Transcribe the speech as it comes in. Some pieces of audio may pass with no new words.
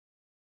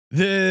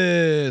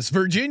This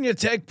Virginia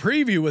Tech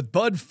preview with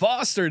Bud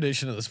Foster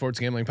edition of the Sports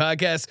Gambling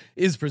Podcast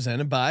is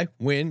presented by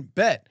WynnBet.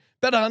 Bet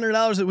 $100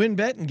 at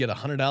WynnBet and get a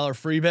 $100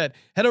 free bet.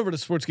 Head over to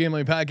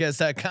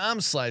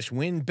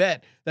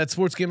sportsgamblingpodcast.com/WynnBet. That's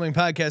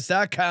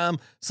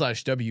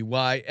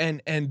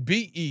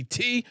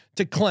sportsgamblingpodcast.com/WYNNBET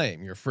to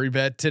claim your free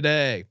bet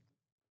today.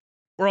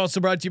 We're also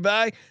brought to you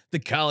by the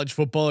College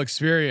Football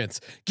Experience.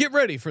 Get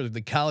ready for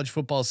the college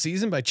football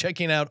season by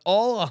checking out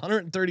all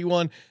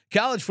 131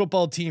 college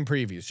football team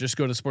previews. Just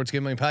go to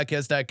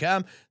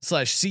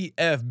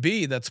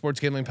sportsgamblingpodcast.com/CFB. That's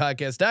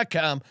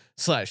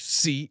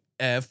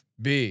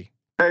sportsgamblingpodcast.com/CFB.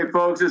 Hey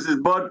folks, this is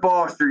Bud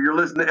Foster. You're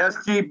listening to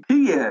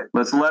SGPN.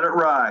 Let's let it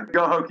ride.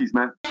 Go Hokies,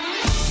 man.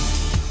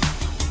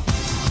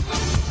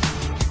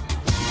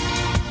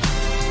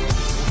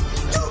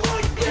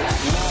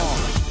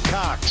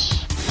 Cox.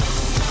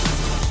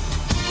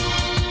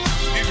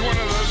 He's one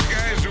of those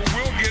guys who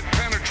will get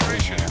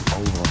penetration.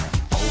 Over.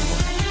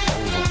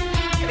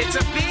 It's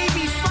a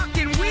baby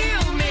fucking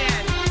wheel,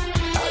 man.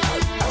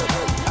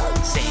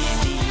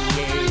 San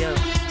Diego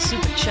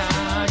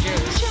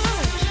Superchargers.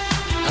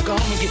 Now go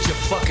home and get your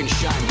fucking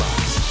shine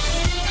box.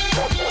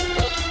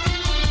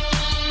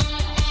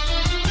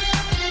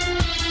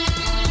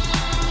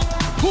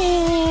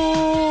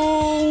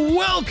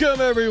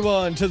 Welcome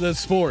everyone to the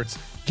Sports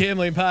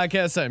Gambling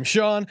Podcast. I'm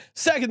Sean,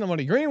 second the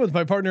money green with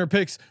my partner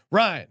picks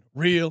Ryan,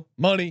 Real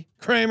Money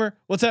Kramer.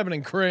 What's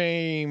happening,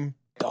 Kramer?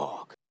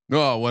 Dog.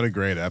 Oh, what a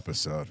great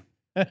episode.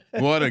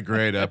 What a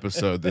great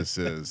episode this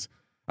is.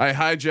 I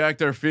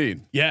hijacked our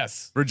feed.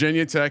 Yes.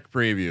 Virginia Tech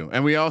preview.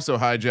 And we also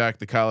hijacked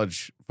the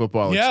college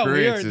football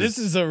experiences. This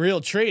is a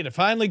real treat. I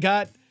finally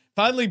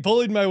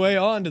bullied my way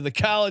on to the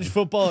college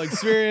football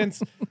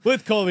experience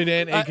with Colby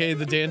Dan, aka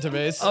the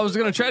Dantabase. I was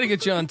gonna try to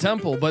get you on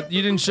Temple, but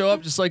you didn't show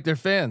up just like their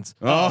fans.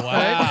 Oh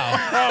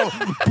wow.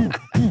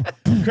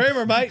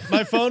 Kramer, my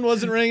phone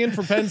wasn't ringing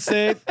for Penn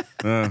State.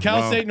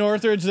 Cal State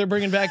Northridge, they're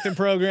bringing back their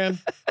program.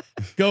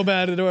 Go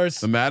Matadors.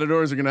 The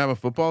Matadors are going to have a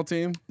football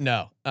team?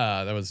 No,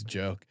 that was a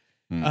joke.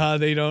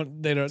 They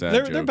don't.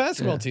 Their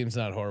basketball team's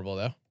not horrible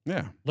though.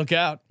 Yeah. Look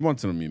out.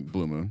 Once in a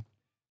blue moon.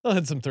 They'll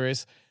hit some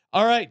threes.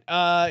 All right.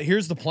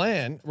 Here's the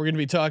plan. We're going to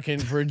be talking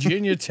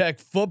Virginia Tech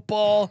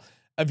football.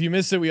 If you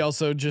missed it, we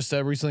also just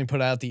recently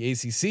put out the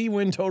ACC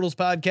win totals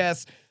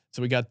podcast.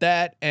 So we got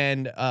that.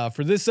 And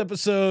for this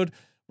episode,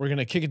 we're going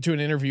to kick it to an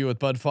interview with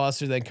Bud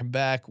Foster, then come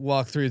back,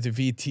 walk through the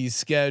VT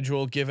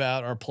schedule, give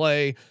out our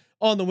play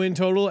on the win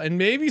total, and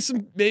maybe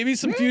some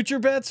future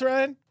bets,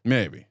 Ryan.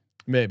 Maybe.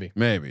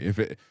 If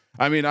it,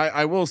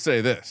 I will say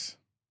this,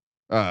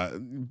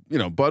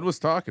 Bud was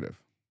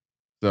talkative.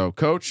 So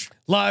coach,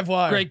 live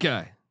wire,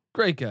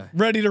 Great guy.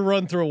 Ready to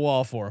run through a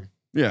wall for him.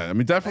 Yeah,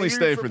 definitely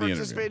stay for the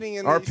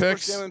interview. Our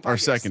picks are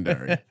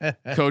secondary.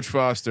 Coach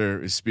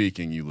Foster is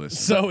speaking. You listen.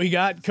 So we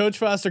got Coach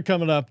Foster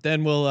coming up.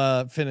 Then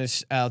we'll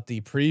finish out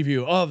the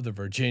preview of the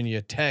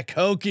Virginia Tech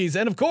Hokies,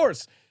 and of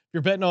course, if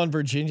you're betting on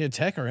Virginia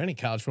Tech or any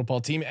college football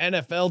team,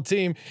 NFL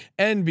team,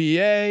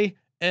 NBA,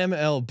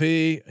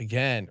 MLB,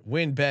 again,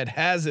 WynnBet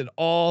has it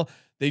all.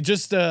 They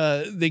just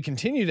they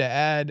continue to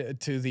add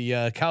to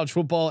the college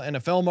football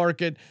NFL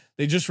market.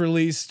 They just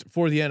released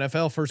for the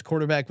NFL first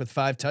quarterback with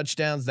 5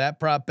 touchdowns.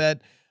 That prop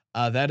bet,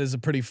 that is a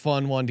pretty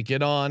fun one to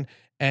get on.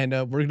 And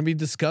we're going to be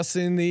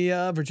discussing the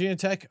Virginia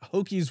Tech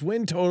Hokies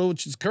win total,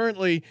 which is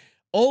currently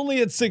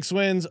only at 6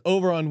 wins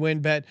over on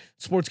WynnBet.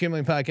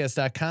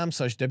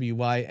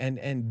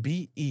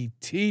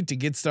 Sportsgamblingpodcast.com/WYNNBET to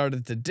get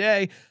started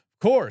today. Of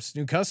course,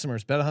 new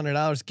customers bet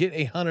 $100, get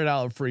a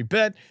 $100 free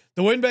bet.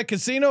 The WynnBet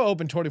Casino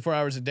open 24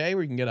 hours a day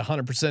where you can get a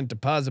 100%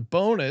 deposit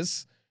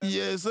bonus.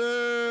 Yes,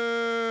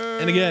 sir.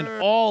 And again,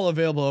 all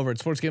available over at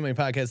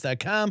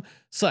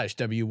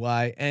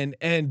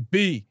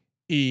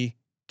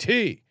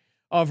sportsgamblingpodcast.com/WYNNBET.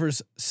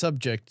 Offers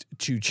subject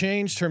to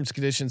change. Terms and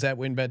conditions at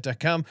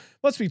WynnBet.com.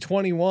 Must be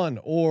 21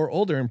 or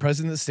older and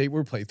present in the state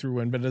where playthrough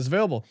WynnBet is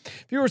available.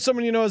 If you or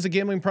someone you know has a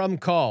gambling problem,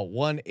 call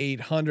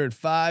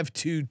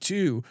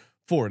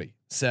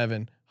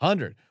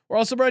 1-800-522-4700. We're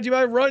also brought to you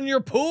by Run Your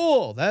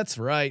Pool. That's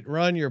right.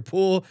 Run Your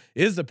Pool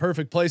is the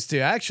perfect place to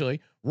actually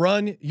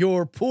run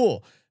your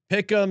pool.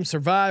 Pick'em,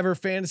 Survivor,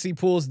 fantasy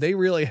pools, they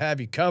really have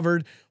you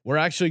covered. We're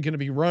actually going to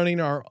be running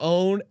our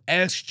own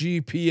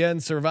SGPN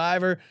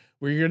Survivor,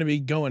 where you're going to be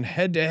going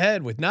head to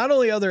head with not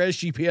only other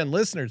SGPN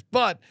listeners,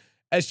 but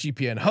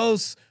SGPN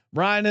hosts.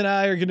 Ryan and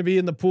I are going to be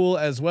in the pool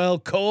as well.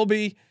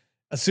 Colby,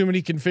 assuming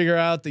he can figure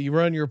out the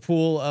Run Your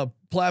Pool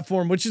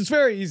platform, which is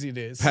very easy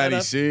to set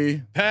up.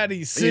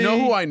 Patty C. You know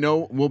who I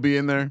know will be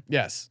in there?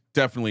 Yes.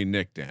 Definitely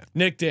Nick Dant.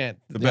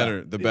 The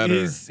better.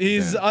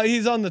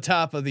 He's on the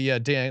top of the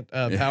Dant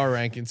power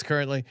rankings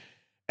currently,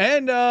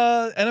 and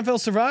NFL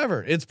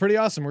Survivor. It's pretty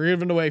awesome. We're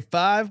giving away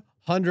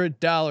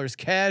 $500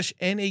 cash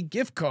and a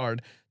gift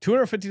card,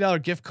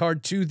 $250 gift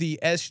card to the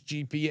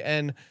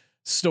SGPN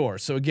store.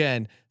 So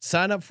again,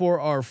 sign up for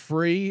our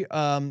free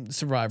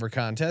Survivor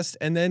contest,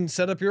 and then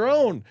set up your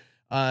own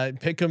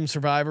Pick'em,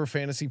 Survivor,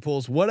 fantasy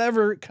pools,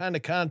 whatever kind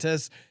of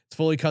contest. It's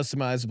fully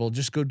customizable.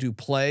 Just go do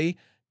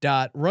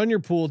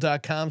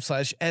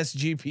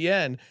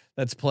play.runyourpool.com/SGPN.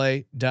 That's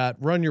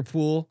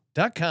play.runyourpool.com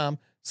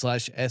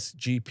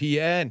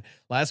oddstrader.com/SGPN.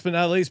 Last but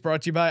not least,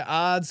 brought to you by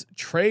Odds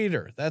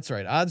Trader. That's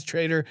right. Odds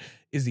Trader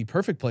is the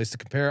perfect place to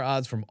compare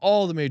odds from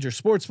all the major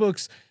sports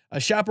books.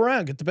 Shop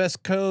around, get the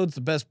best codes,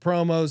 the best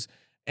promos,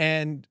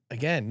 and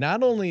again,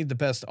 not only the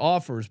best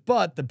offers,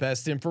 but the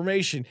best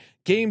information,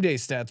 game day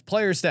stats,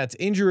 player stats,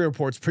 injury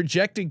reports,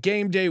 projected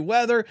game day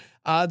weather.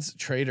 Odds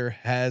Trader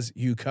has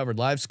you covered.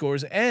 Live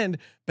scores and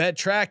bet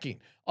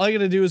tracking. All you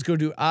got to do is go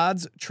to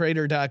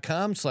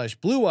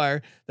oddstrader.com/Blue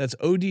Wire. That's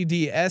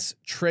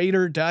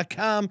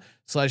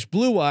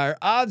oddstrader.com/Blue Wire.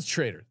 Odds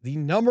Trader, the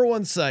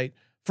 #1 site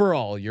for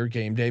all your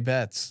game day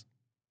bets.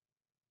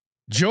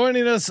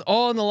 Joining us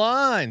on the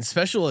line,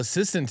 special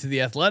assistant to the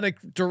athletic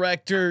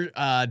director,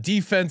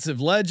 defensive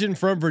legend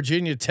from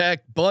Virginia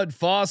Tech, Bud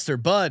Foster.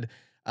 Bud,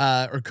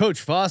 or Coach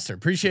Foster,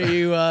 appreciate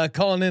you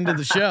calling into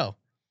the show.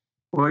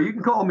 Well, you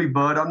can call me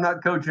Bud. I'm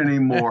not coaching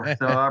anymore,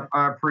 so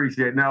I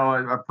appreciate it. No,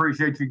 I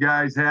appreciate you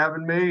guys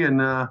having me,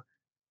 and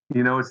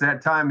it's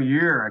that time of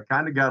year. I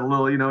kind of got a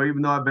little,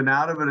 even though I've been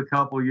out of it a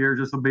couple of years,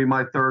 this will be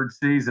my 3rd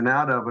season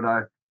out of it.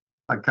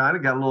 I kind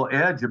of got a little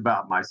edge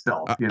about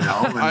myself, And,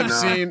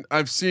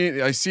 I see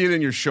it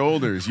in your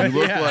shoulders. You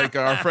look like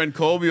our friend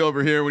Colby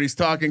over here when he's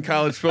talking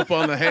college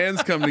football and the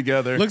hands come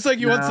together. Looks like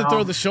he wants to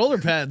throw the shoulder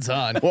pads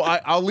on.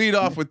 Well, I'll lead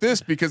off with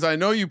this because I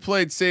know you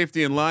played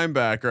safety and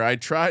linebacker. I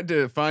tried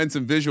to find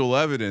some visual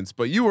evidence,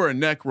 but you were a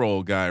neck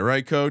roll guy,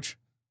 right, Coach?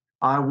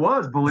 I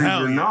was, believe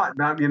it or not,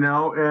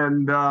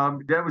 and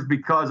that was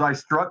because I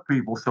struck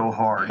people so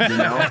hard.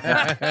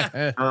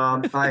 I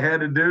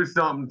had to do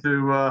something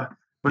to.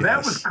 But that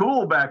was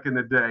cool back in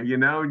the day, and you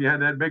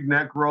had that big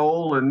neck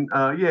roll, and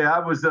I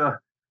was a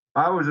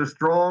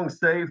strong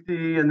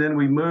safety, and then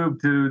we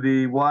moved to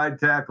the wide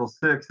tackle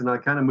 6, and I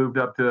kind of moved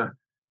up to.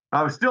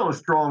 I was still a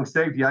strong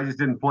safety. I just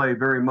didn't play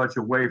very much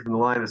away from the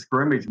line of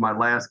scrimmage my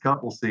last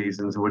couple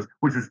seasons, which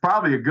was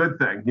probably a good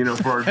thing,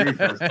 for our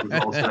defense. Was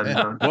all said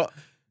and done.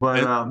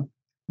 But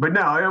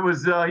no, it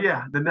was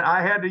Then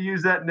I had to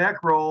use that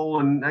neck roll,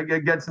 and I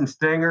get some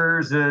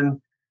stingers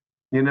and.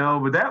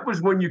 But that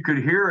was when you could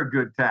hear a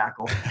good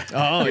tackle.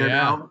 Oh,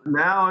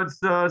 Now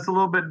it's a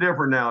little bit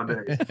different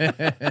nowadays.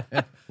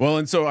 Well,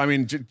 and so,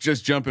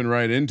 just jumping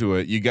right into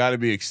it, you got to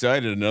be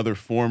excited. Another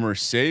former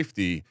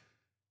safety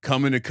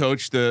coming to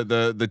coach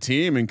the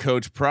team and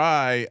Coach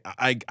Pry.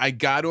 I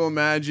got to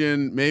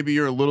imagine maybe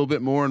you're a little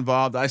bit more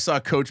involved. I saw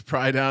Coach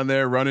Pry down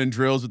there running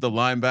drills with the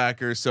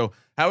linebackers. So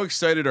how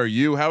excited are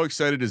you? How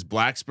excited is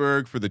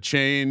Blacksburg for the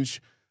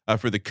change?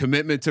 For the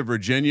commitment to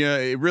Virginia?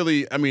 It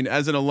really,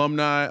 as an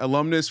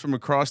alumnus from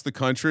across the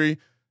country,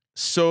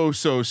 so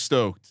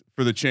stoked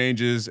for the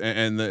changes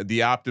and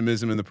the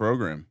optimism in the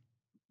program.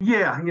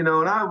 Yeah. And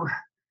I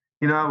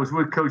was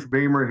with Coach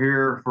Beamer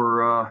here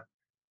for,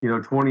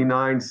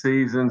 29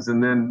 seasons,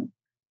 and then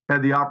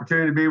had the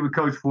opportunity to be with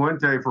Coach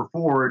Fuente for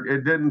 4.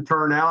 It didn't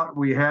turn out.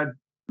 We had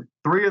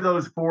 3 of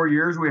those 4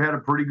 years. We had a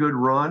pretty good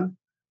run.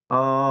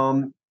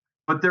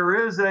 But there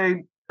is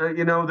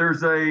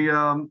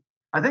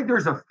I think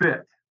there's a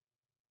fit,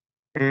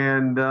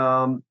 and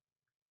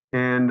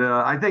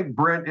I think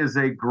Brent is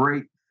a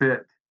great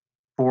fit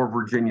for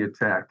Virginia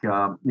Tech.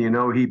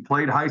 He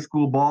played high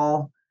school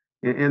ball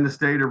in the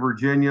state of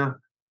Virginia.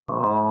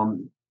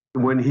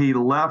 When he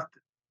left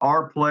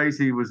our place,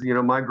 he was,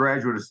 my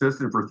graduate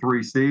assistant for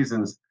 3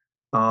 seasons.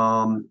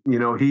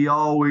 He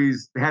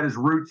always had his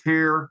roots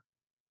here,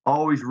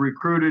 always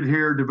recruited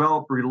here,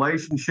 developed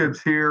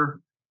relationships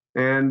here,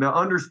 and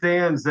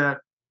understands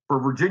that for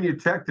Virginia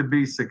Tech to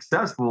be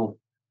successful,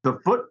 the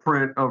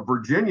footprint of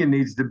Virginia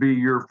needs to be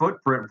your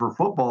footprint for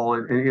football,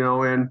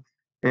 and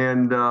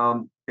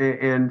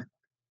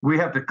we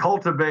have to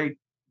cultivate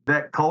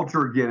that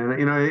culture again.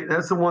 And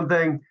that's the one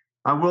thing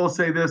I will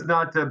say this,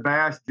 not to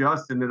bash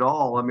Justin at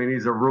all.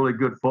 He's a really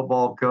good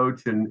football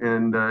coach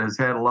and has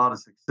had a lot of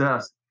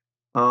success.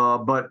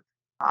 But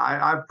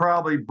I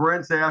probably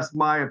Brent's asked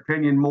my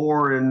opinion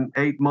more in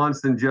 8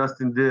 months than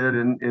Justin did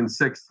in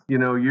 6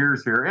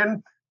 years here,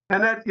 and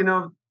that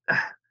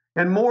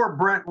and more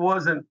Brent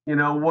wasn't,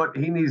 what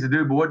he needs to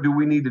do, but what do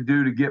we need to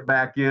do to get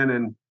back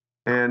in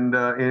and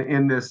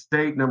in this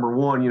state? Number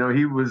one,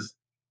 he was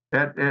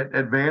at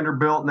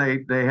Vanderbilt,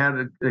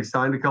 and they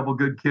signed a couple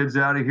good kids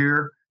out of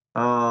here.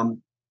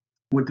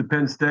 Went to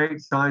Penn State,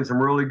 signed some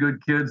really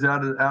good kids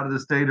out of the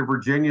state of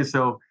Virginia.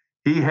 So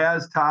he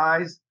has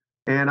ties,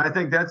 and I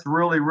think that's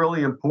really,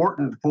 really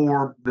important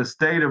for the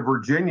state of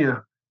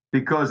Virginia,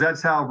 because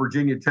that's how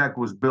Virginia Tech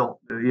was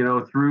built.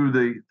 Through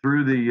the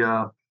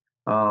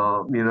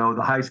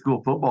high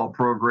school football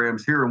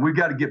programs here, and we've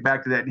got to get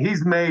back to that. And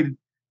he's made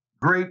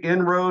great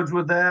inroads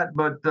with that,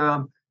 but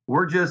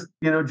we're just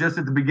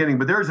at the beginning.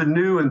 But there's a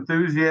new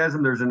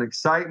enthusiasm. There's an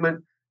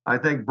excitement. I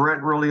think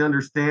Brent really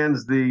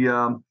understands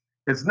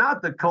it's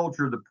not the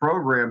culture of the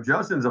program.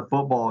 Justin's a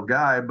football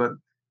guy, but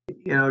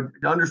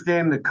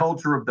understanding the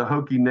culture of the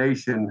Hokie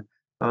Nation,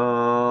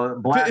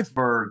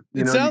 Blacksburg.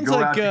 It sounds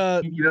like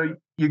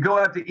you go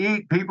out to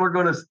eat. People are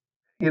going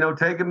to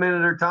take a minute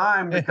at their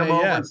time to come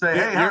over and say,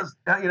 "Hey,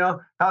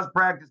 how's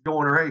practice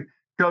going?" Or, "Hey,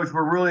 coach,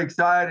 we're really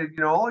excited."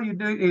 All you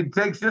do, it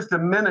takes just a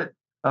minute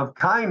of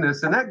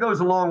kindness, and that goes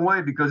a long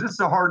way because it's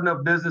a hard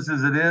enough business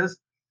as it is,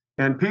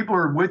 and people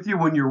are with you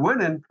when you're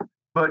winning.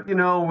 But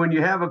when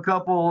you have a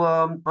couple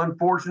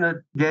unfortunate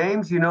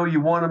games,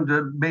 you want them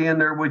to be in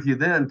there with you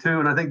then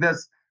too. And I think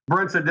that's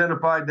Brent's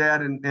identified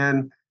that,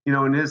 and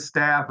in his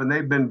staff, and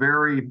they've been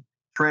very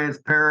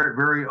transparent,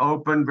 very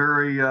open,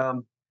 very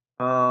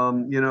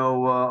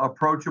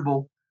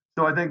approachable.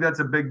 So I think that's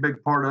a big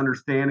part of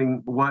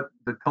understanding what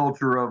the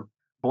culture of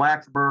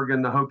Blacksburg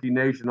and the Hokie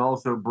Nation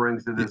also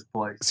brings to this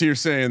place. So you're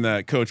saying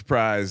that Coach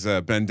Pry's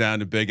been down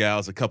to Big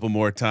Al's a couple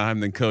more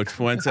times than Coach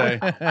Fuente?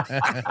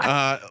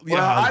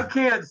 I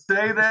can't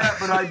say that,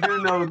 but I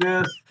do know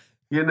this.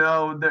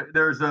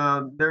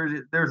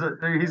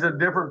 He's a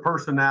different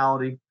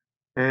personality,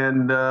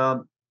 and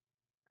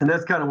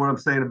that's kind of what I'm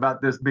saying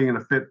about this being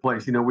a fit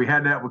place. We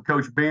had that with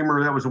Coach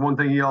Beamer. That was the one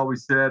thing he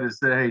always said is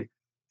say, hey,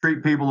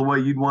 treat people the way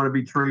you'd want to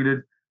be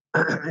treated.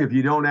 If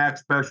you don't act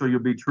special, you'll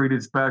be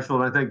treated special.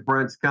 And I think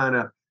Brent's kind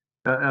of,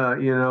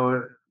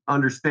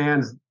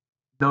 understands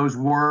those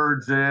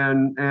words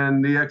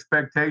and the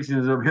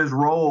expectations of his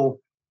role,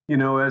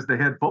 as the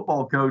head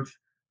football coach,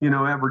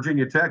 at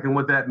Virginia Tech and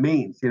what that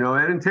means. It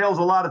entails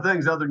a lot of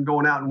things other than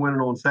going out and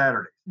winning on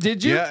Saturday.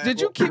 Did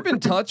you keep in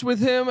touch with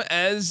him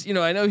as,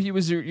 I know he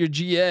was your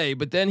GA,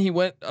 but then he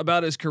went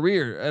about his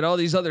career at all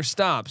these other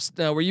stops.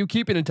 Now, were you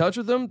keeping in touch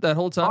with him that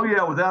whole time? Oh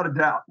yeah, without a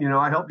doubt.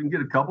 I helped him get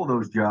a couple of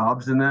those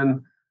jobs, and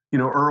then,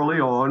 early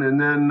on, and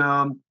then,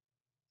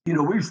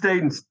 we've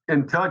stayed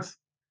in touch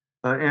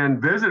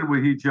and visited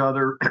with each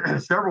other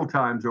several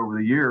times over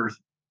the years.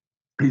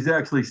 He's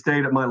actually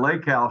stayed at my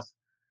lake house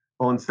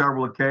on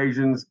several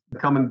occasions,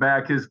 coming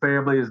back. His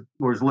family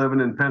was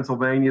living in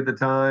Pennsylvania at the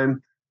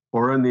time,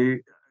 or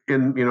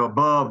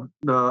above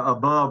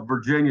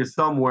Virginia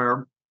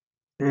somewhere,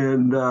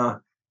 and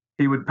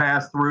he would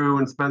pass through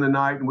and spend the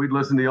night, and we'd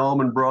listen to the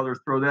Allman Brothers,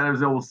 throw that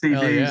as old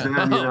CDs. Yeah.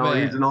 And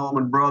he's an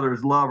Allman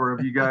Brothers lover.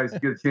 If you guys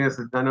get a chance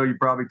to, I know you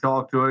probably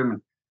talked to him,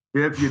 and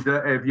if you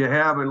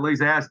haven't, at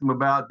least ask him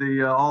about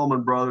the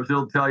Allman Brothers.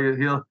 He'll tell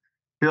you.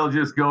 He'll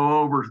just go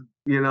over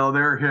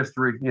their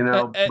history.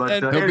 But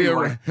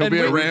he'll be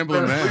a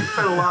rambling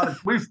man.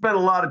 We've spent a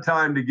lot of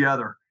time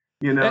together.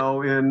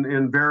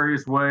 In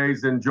various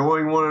ways,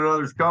 enjoying one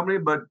another's company,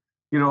 but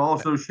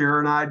also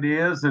sharing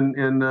ideas.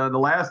 And the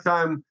last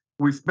time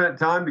we spent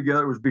time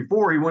together was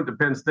before he went to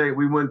Penn State.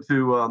 We went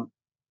to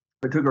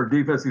I took our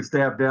defensive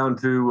staff down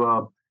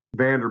to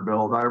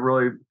Vanderbilt. I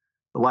really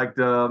liked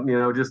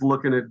just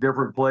looking at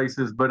different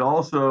places, but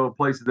also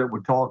places that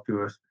would talk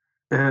to us.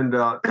 And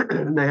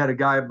they had a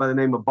guy by the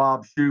name of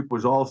Bob Shoup,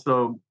 was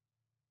also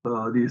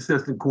the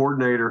assistant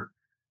coordinator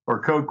or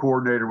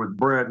co-coordinator with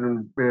Brent,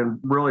 and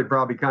really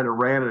probably kind of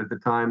ran it at the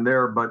time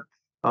there. But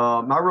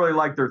I really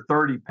liked their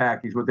 30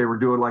 package, what they were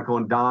doing like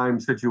on dime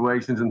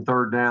situations and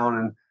third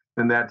down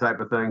and that type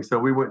of thing. So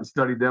we went and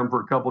studied them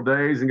for a couple of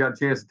days and got a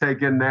chance to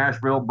take in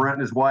Nashville. Brent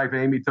and his wife,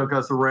 Amy, took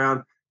us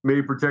around,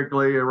 me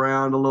particularly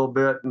around a little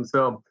bit. And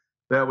so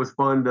that was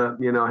fun to,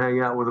 hang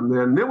out with them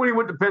then. And then when he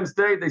went to Penn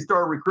State, they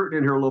started recruiting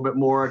in here a little bit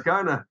more. I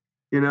kind of,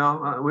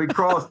 we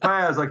crossed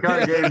paths. I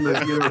kind of gave him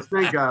the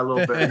stink eye a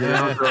little bit,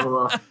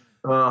 so,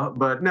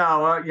 but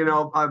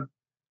no,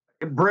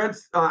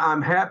 Brent's,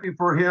 I'm happy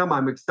for him.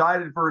 I'm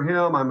excited for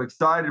him. I'm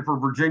excited for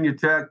Virginia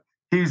Tech.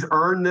 He's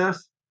earned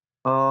this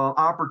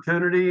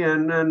opportunity,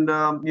 and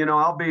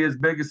I'll be his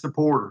biggest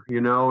supporter,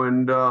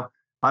 and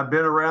I've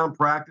been around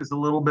practice a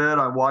little bit.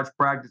 I watch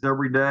practice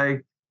every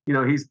day.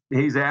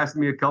 He's asked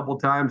me a couple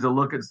times to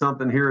look at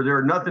something here or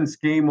there, nothing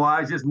scheme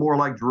wise, just more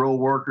like drill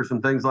work or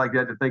some things like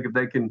that to think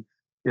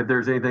if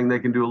there's anything they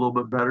can do a little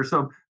bit better.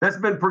 So that's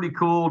been pretty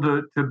cool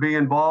to be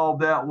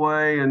involved that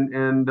way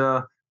and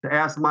to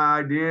ask my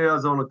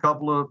ideas on a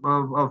couple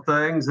of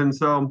things. And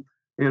so,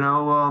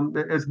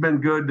 it's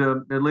been good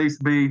to at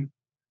least be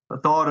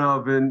thought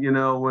of, and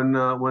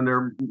when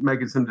they're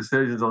making some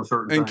decisions on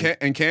certain things.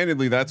 And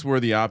candidly, that's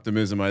where the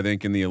optimism, I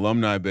think, in the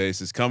alumni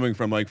base is coming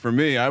from. Like for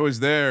me, I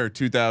was there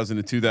 2000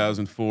 to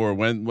 2004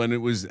 when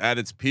it was at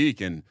its peak,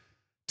 and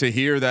to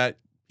hear that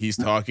he's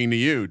talking to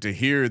you, to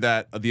hear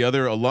that the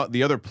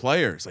other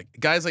players, like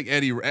guys like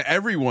Eddie,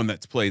 everyone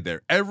that's played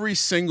there, every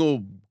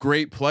single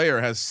great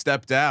player has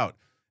stepped out,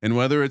 and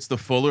whether it's the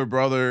Fuller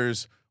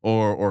brothers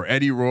or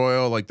Eddie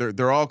Royal, like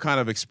they're all kind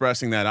of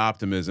expressing that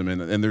optimism,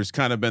 and there's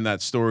kind of been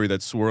that story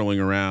that's swirling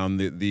around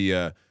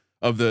the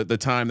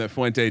time that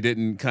Fuente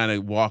didn't kind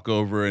of walk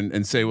over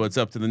and say what's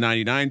up to the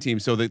 99 team.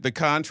 So the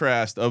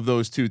contrast of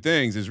those two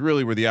things is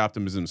really where the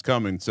optimism is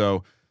coming.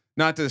 So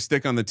not to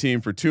stick on the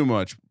team for too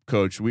much,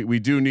 Coach, we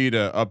do need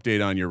an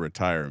update on your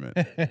retirement,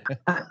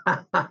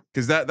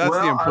 because that's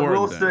the important I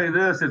will thing. say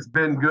this: it's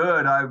been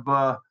good.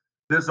 I've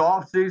this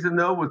off season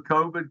though, with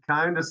COVID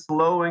kind of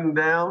slowing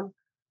down,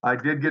 I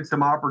did get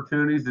some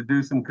opportunities to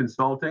do some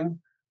consulting,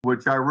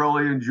 which I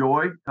really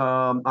enjoy.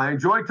 I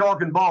enjoy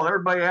talking ball.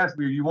 Everybody asks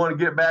me, "You want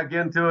to get back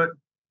into it?"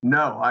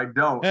 No, I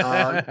don't.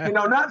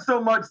 Not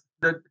so much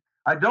that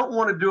I don't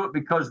want to do it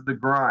because of the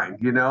grind.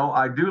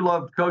 I do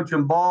love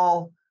coaching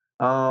ball.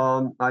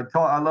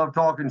 I love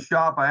talking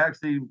shop. I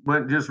actually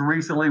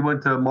recently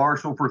went to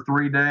Marshall for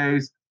 3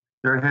 days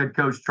their head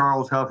coach,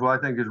 Charles Huff, who I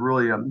think is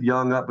really a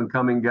young up and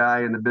coming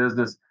guy in the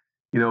business,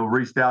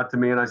 reached out to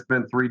me, and I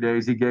spent 3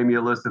 days. He gave me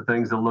a list of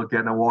things to look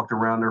at, and I walked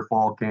around their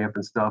fall camp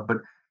and stuff. But,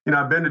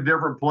 I've been to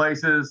different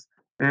places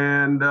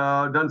and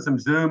done some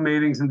Zoom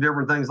meetings and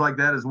different things like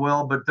that as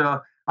well. But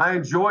I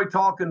enjoy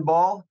talking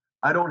ball.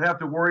 I don't have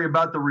to worry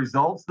about the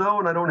results though,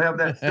 and I don't have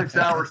that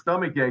 6-hour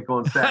stomach ache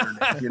on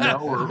Saturday,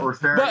 or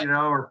Saturday,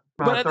 or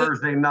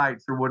Thursday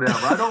nights or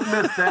whatever. I don't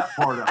miss that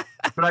part of it,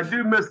 but I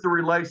do miss the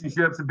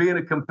relationships and being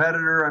a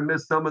competitor. I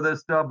miss some of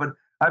this stuff, but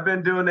I've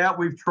been doing that.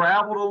 We've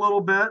traveled a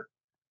little bit.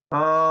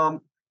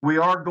 We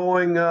are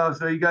going.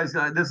 So you guys,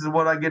 this is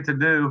what I get to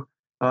do,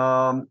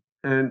 and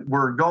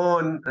we're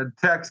going.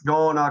 Tech's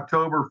going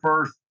October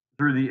 1st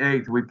through the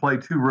 8th. We play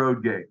 2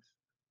 road games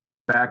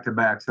back to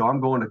back. So I'm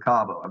going to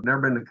Cabo. I've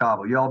never been to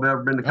Cabo. Y'all have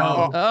ever been to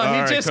Cabo? Oh,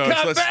 he right, just Coach,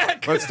 got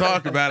back. Let's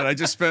talk about it. I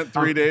just spent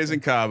 3 days in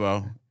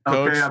Cabo.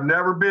 Coach, Okay, I've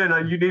never been.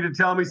 You need to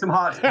tell me some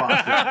hot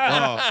spots.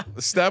 well,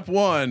 step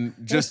 1,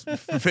 just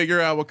figure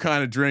out what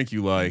kind of drink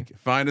you like.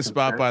 Find a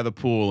spot by the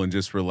pool and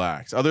just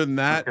relax. Other than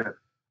that,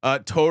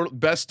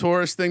 best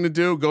tourist thing to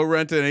do: go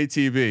rent an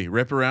ATV,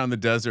 rip around the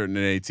desert in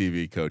an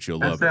ATV. Coach, you'll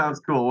love it. That sounds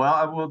cool.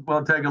 Well,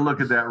 we'll take a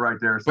look at that right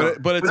there. So,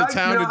 But it's a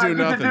town to do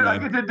nothing. I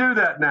get to do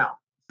that now.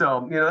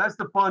 So that's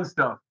the fun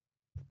stuff.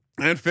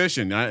 And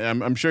fishing.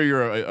 I'm sure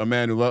you're a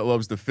man who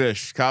loves to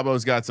fish.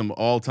 Cabo's got some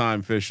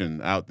all-time fishing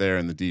out there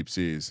in the deep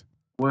seas.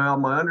 Well,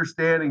 my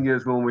understanding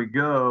is when we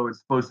go, it's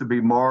supposed to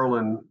be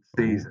marlin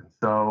season.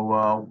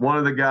 So one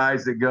of the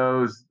guys that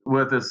goes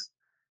with us,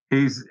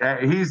 he's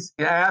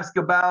asked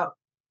about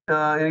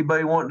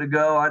anybody wanting to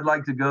go. I'd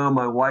like to go.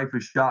 My wife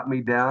has shot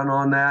me down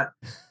on that.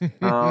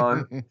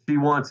 She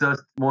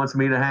wants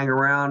me to hang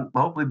around,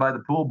 hopefully by the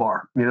pool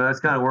bar. That's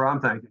kind of where I'm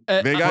thinking.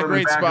 They got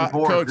great spots,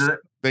 Coach. Is it?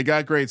 They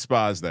got great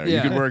spas there.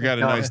 Yeah. You could work out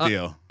a nice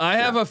deal. I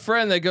have a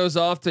friend that goes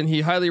often.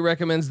 He highly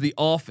recommends The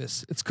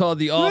Office. It's called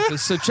The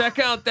Office, so check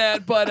out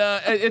that. But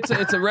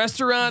it's a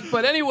restaurant.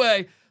 But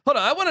anyway, hold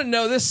on. I want to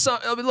know this.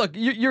 Look,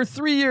 you're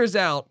 3 years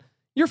out.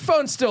 Your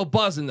phone's still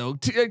buzzing though.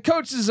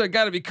 Coaches are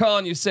got to be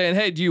calling you saying,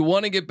 "Hey, do you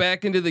want to get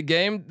back into the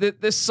game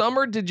this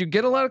summer?" Did you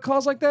get a lot of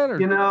calls like that? Or?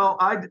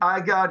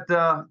 I got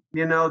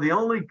the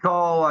only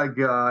call I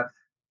got.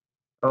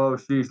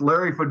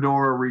 Larry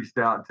Fedora reached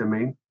out to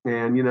me,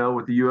 and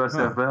with the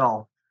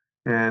USFL,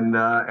 and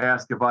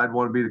asked if I'd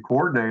want to be the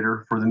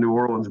coordinator for the New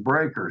Orleans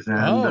Breakers. And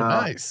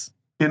nice.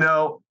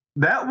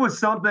 That was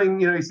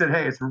something. He said,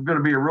 "Hey, it's going to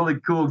be a really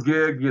cool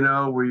gig. You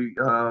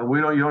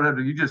don't have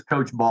to. You just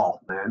coach ball,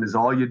 man. Is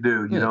all you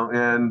do.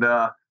 And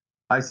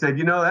I said,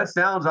 that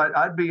sounds.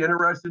 I'd be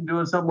interested in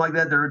doing something like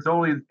that. It's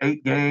only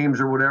 8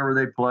 games or whatever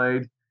they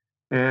played,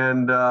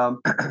 and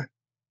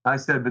I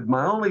said, but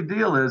my only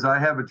deal is I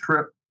have a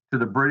trip to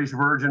the British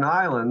Virgin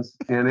Islands,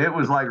 and it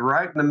was like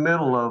right in the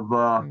middle of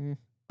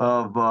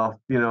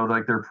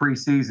like their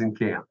preseason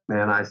camp.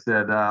 And I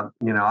said,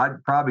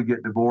 I'd probably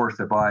get divorced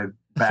if I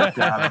backed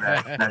out of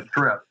that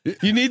trip.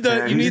 You need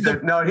the.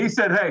 No, he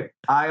said, hey,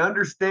 I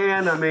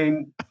understand. I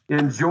mean,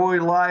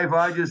 enjoy life.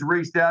 I just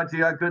reached out to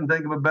you. I couldn't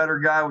think of a better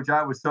guy, which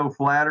I was so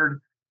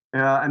flattered.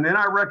 And then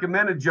I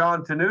recommended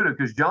John Tenuta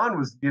because John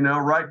was,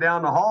 right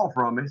down the hall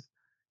from us.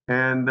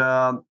 And,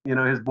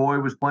 his boy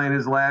was playing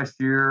his last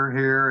year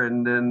here.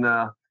 And then,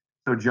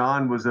 so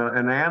John was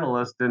an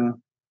analyst, and,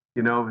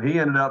 he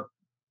ended up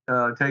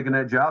taking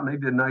that job, and they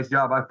did a nice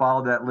job. I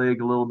followed that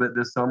league a little bit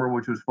this summer,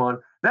 which was fun.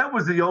 That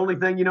was the only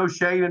thing,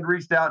 Shane had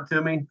reached out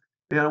to me,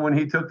 when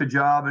he took the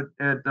job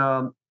at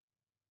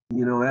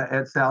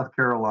South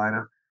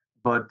Carolina.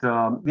 But,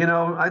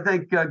 I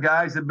think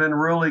guys have been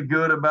really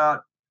good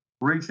about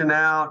reaching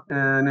out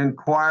and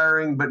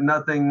inquiring, but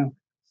nothing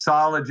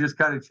solid, just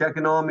kind of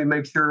checking on me,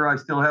 make sure I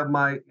still have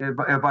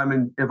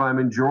if I'm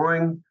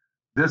enjoying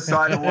this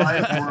side of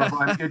life, or if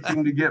I'm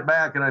itching to get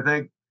back. And I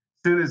think as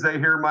soon as they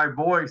hear my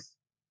voice,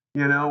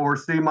 or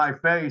see my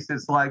face,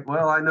 it's like,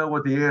 well, I know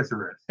what the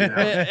answer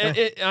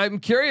is. I'm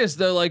curious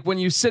though, like when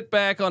you sit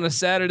back on a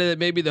Saturday that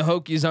maybe the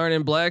Hokies aren't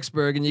in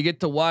Blacksburg and you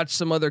get to watch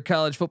some other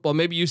college football,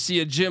 maybe you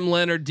see a Jim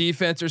Leonard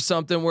defense or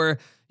something where,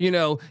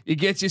 it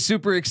gets you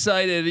super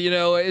excited.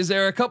 Is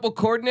there a couple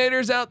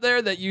coordinators out there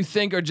that you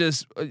think are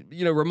just,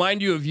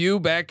 remind you of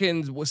you back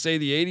in say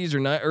the 80s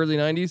or early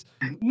 90s?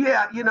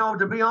 Yeah.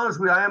 To be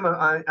honest with you,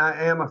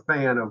 I am a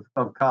fan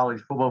of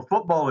college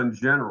football in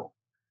general.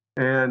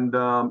 And,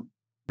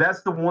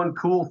 that's the one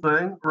cool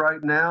thing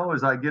right now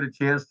is I get a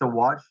chance to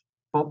watch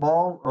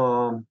football.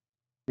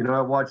 I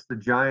watched the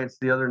Giants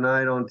the other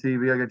night on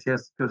TV. I got a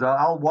chance because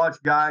I'll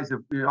watch guys if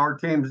our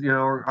teams,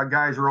 our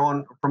guys are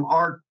on from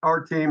our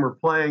team are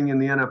playing in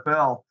the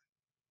NFL.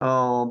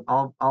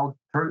 I'll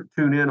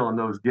tune in on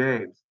those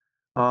games.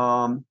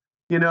 I'm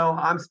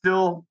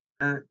still,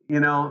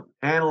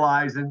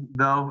 analyzing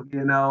though.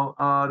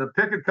 To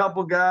pick a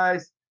couple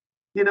guys,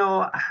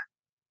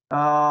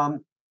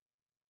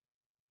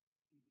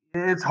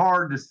 it's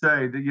hard to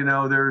say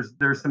that,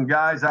 there's some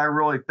guys I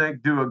really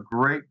think do a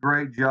great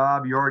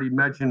job. You already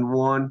mentioned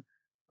one,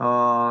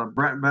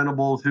 Brent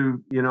Venables,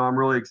 who, I'm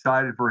really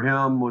excited for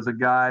him, was a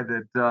guy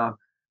that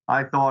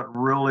I thought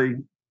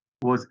really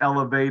was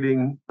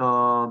elevating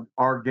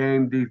our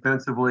game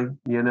defensively.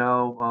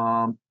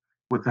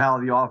 With how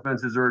the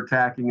offenses are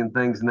attacking and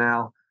things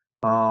now.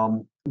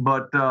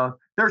 But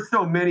there's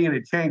so many, and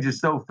it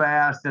changes so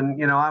fast.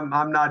 And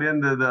I'm not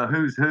into the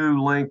who's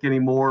who link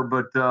anymore,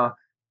 but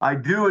I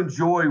do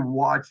enjoy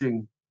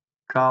watching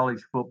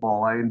college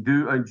football. I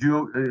do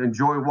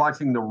enjoy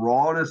watching the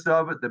rawness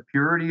of it, the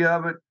purity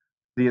of it,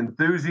 the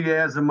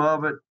enthusiasm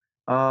of it.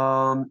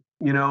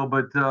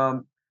 But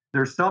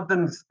there's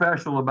something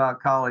special about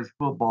college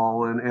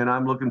football, and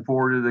I'm looking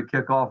forward to the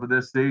kickoff of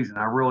this season.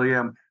 I really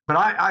am. But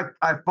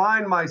I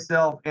find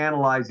myself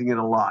analyzing it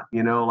a lot,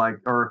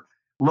 or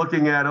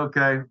looking at,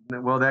 okay,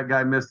 well, that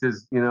guy missed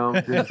his,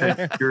 didn't take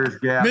a curious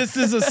gap. Missed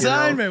his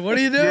assignment. What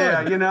are you doing?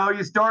 Yeah,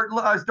 I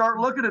start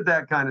looking at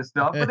that kind of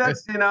stuff. But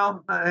that's,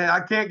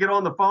 I can't get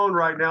on the phone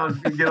right now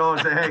and get on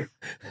and say, hey,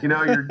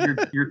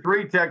 your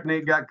 3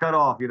 technique got cut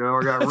off,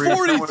 or got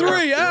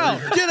 43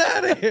 out. Get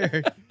out of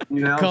here.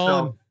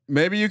 So.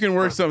 Maybe you can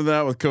work something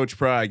out with Coach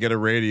Pry. Get a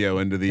radio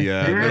into the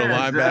middle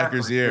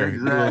linebacker's ear.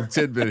 Exactly. A little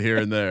tidbit here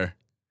and there.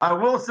 I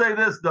will say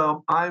this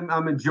though,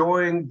 I'm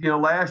enjoying.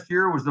 Last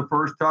year was the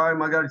first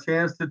time I got a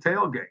chance to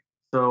tailgate.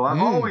 So I've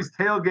always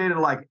tailgated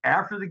like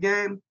after the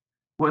game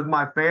with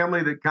my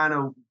family that kind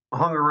of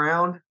hung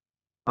around.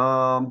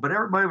 But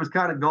everybody was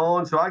kind of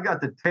gone, so I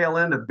got the tail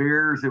end of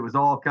beers. It was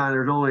all kind of,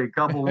 there's only a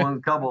couple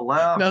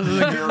left. None of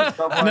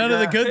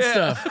the good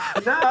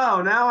stuff.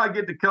 No, now I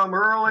get to come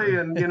early,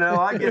 and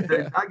I get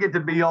to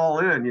be all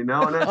in. And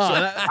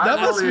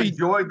I really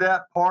enjoyed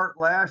that part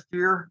last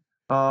year.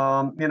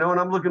 And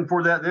I'm looking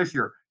for that this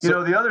year.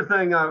 The other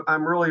thing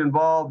I'm really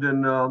involved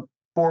in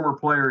former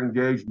player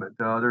engagement.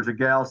 There's a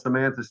gal,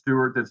 Samantha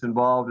Stewart, that's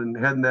involved in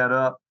heading that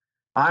up.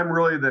 I'm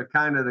really the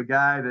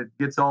guy that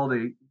gets all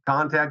the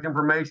contact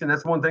information.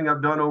 That's one thing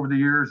I've done over the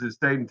years is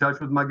stayed in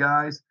touch with my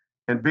guys,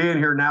 and being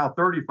here now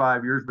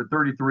 35 years, but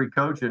 33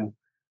 coaching.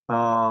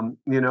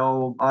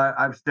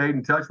 I've stayed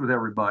in touch with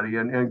everybody,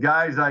 and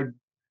guys I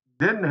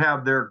didn't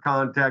have their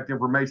contact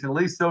information. At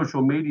least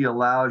social media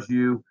allows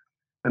you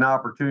an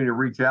opportunity to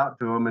reach out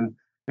to them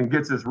and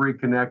gets us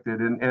reconnected.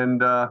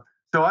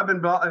 So I've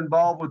been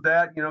involved with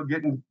that,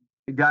 getting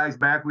guys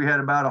back. We had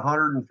about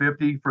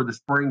 150 for the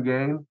spring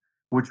game,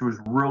 which was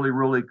really,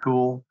 really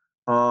cool.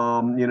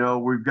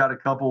 We've got a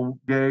couple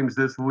games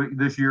this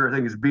year. I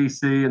think it's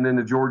BC, and then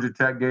the Georgia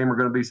Tech game are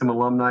going to be some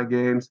alumni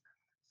games.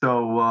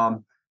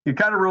 So you're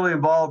kind of really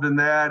involved in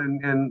that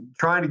and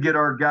trying to get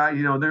our guy,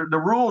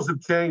 the rules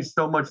have changed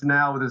so much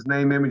now with his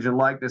name, image, and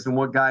likeness and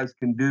what guys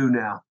can do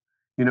now.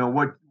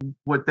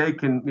 What they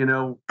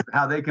can,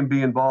 how they can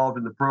be involved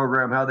in the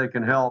program, how they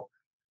can help.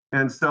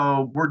 And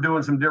so we're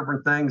doing some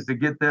different things to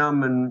get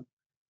them and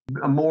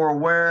more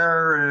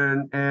aware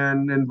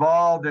and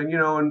involved.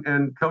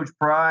 And Coach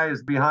Pry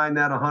is behind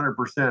that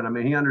 100%. I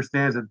mean, he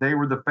understands that they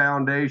were the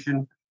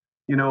foundation,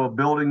 of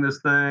building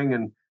this thing,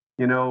 and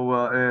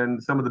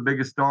and some of the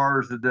biggest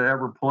stars that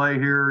ever play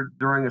here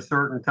during a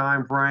certain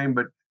time frame.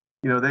 But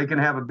they can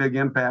have a big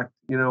impact,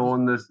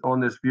 on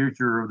this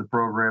future of the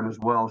program as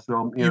well.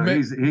 So,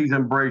 he's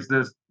embraced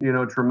this,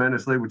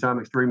 tremendously, which I'm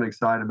extremely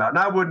excited about.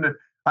 And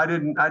I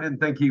didn't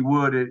think he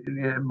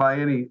would by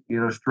any,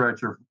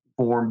 stretch or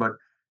form, but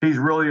he's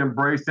really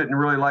embraced it and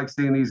really likes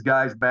seeing these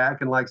guys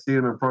back and like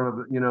seeing them in front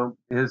of,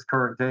 his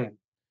current team.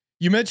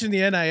 You mentioned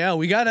the NIL.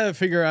 We got to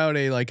figure out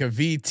a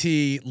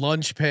VT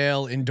lunch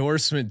pail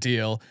endorsement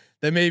deal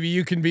that maybe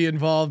you can be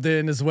involved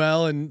in as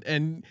well.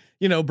 And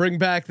bring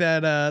back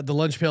that, the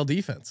lunch pail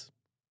defense.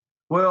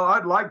 Well,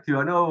 I'd like to.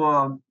 I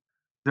know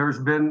there's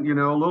been,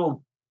 a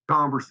little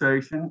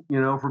conversation,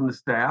 from the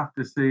staff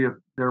to see if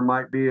there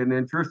might be an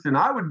interest. And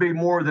I would be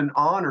more than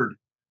honored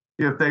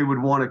if they would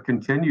want to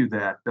continue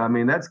that. I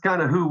mean, that's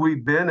kind of who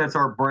we've been. That's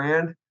our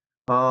brand.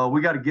 We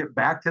got to get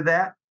back to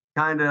that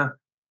kind of,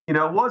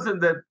 it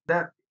wasn't that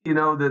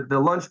the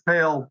lunch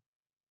pail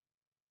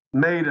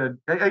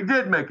it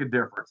did make a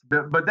difference,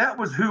 but that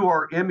was who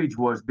our image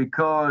was,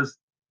 because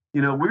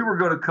we were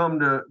going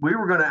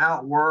to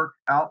outwork,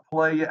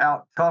 outplay you,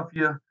 out tough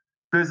you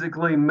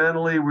physically,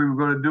 mentally. We were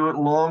going to do it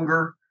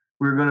longer.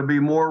 We were going to be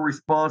more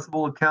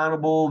responsible,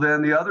 accountable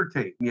than the other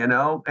team,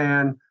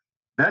 and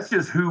that's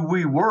just who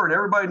we were. And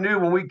everybody knew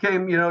when we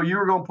came, you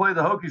were going to play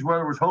the Hokies,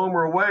 whether it was home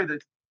or away,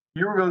 that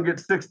you were going to get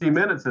 60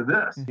 minutes of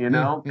this, and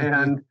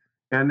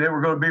they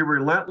were going to be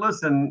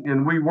relentless,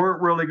 and we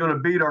weren't really going to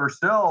beat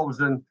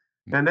ourselves. And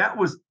that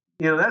was,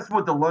 that's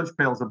what the lunch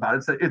pail is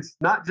about. It's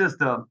not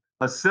just a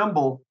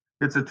symbol.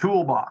 It's a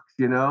toolbox,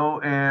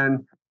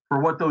 and for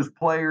what those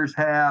players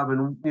have,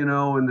 and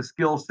and the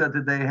skill set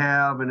that they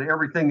have, and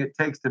everything it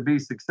takes to be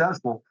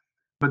successful.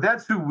 But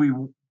that's who we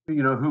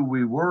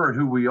were and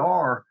who we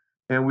are,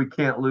 and we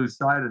can't lose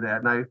sight of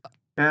that.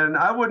 And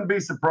I wouldn't be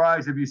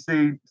surprised if you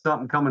see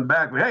something coming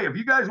back. But hey, if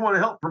you guys want to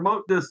help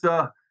promote this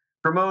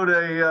promote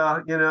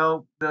a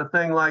the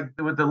thing like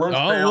with the lunch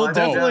Oh, pail. we'll I think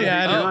definitely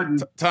that'd be add it. good.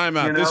 And, Time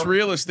out. you This know?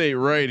 real estate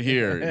right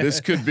here. This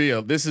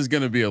is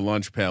going to be a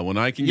lunch pail when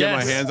I can get my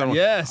Yes, hands on one.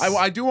 yes.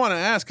 I do want to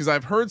ask because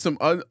I've heard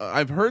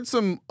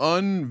some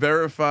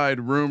unverified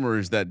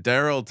rumors that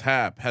Daryl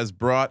Tapp has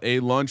brought a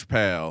lunch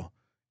pail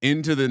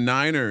into the an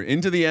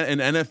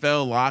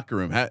NFL locker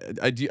room.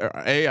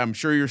 I'm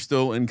sure you're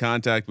still in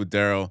contact with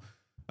Daryl.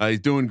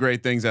 He's doing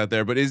great things out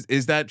there, but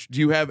is that, do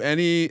you have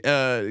any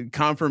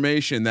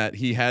confirmation that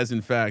he has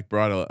in fact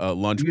brought a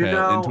lunch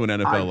pail into an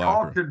NFL I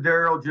locker talked to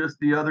Daryl just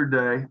the other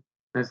day.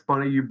 It's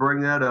funny you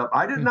bring that up.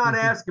 I did not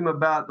ask him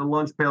about the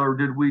lunch pail, or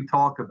did we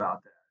talk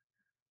about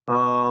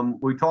that?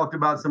 We talked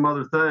about some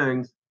other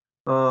things,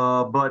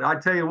 but I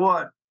tell you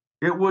what,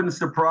 it wouldn't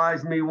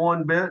surprise me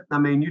one bit. I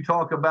mean, you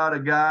talk about a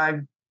guy.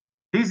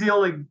 He's the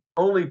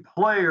only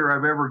player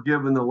I've ever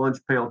given the lunch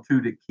pail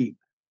to keep.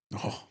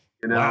 Oh,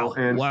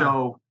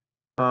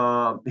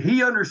 So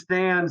he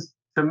understands.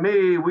 To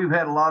me, we've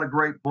had a lot of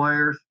great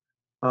players,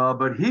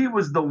 but he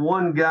was the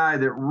one guy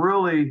that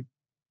really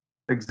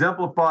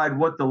exemplified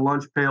what the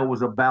lunch pail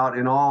was about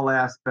in all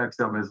aspects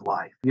of his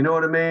life. You know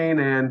what I mean?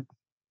 And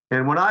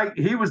when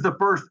he was the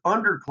first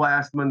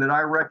underclassman that I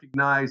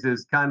recognized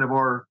as kind of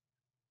our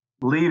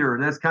leader.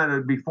 That's kind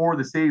of before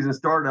the season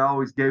started. I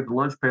always gave the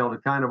lunch pail to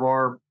kind of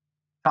our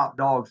top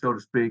dog, so to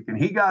speak, and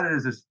he got it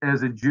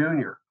as a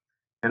junior.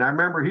 And I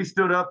remember he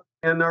stood up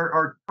in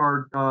our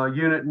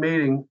unit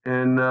meeting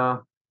and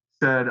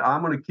said,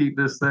 "I'm going to keep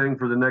this thing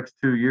for the next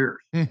 2 years.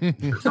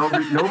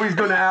 Nobody's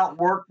going to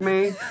outwork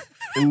me,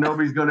 and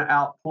nobody's going to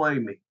outplay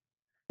me."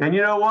 And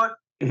you know what?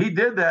 He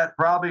did that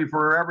probably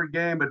for every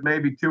game, but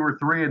maybe 2 or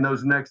 3 in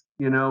those next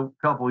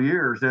couple of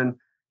years. And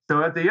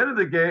so at the end of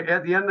the game,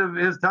 at the end of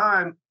his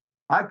time,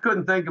 I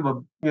couldn't think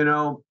of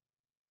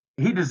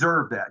he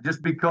deserved that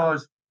just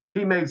because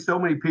he made so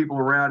many people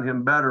around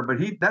him better. But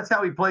that's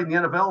how he played in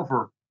the NFL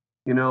for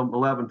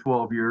 11,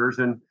 12 years.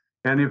 And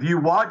if you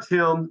watch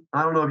him,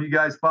 I don't know if you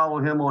guys follow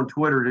him on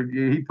Twitter.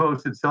 He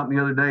posted something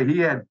the other day. He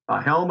had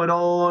a helmet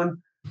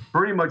on,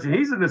 pretty much, and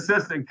he's an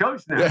assistant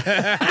coach now.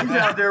 He's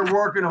out there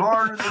working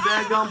harder than the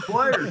daggum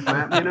players,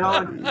 man.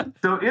 And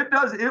so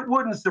it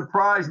wouldn't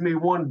surprise me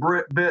one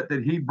bit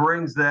that he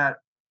brings that,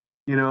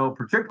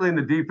 particularly in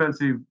the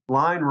defensive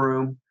line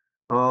room,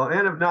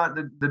 and if not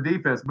the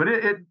defense. But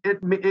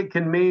it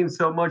can mean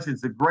so much.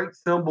 It's a great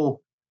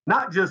symbol,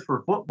 not just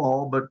for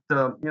football, but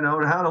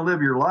how to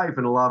live your life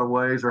in a lot of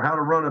ways, or how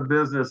to run a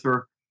business,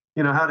 or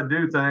how to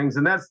do things.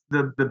 And that's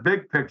the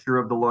big picture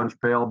of the lunch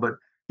pail. But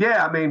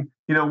yeah, I mean,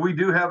 we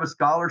do have a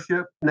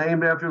scholarship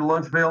named after the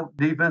Lunch Pail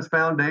Defense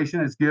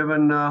Foundation. It's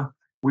given.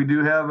 We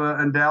do have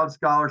an endowed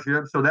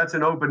scholarship, so that's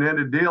an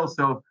open-ended deal.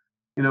 So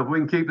if we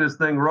can keep this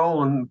thing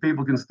rolling,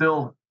 people can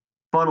still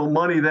funnel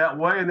money that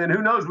way. And then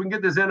who knows, we can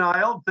get this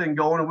NIL thing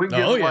going, and we can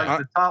get like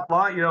the top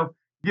line,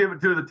 give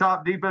it to the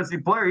top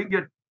defensive player. He can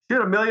get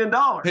 $1 million.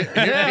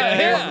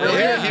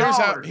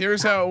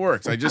 Here's how it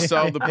works. I just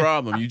solved the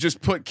problem. You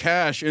just put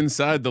cash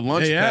inside the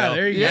lunch pail.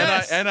 There you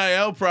go.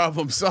 NIL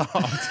problem solved.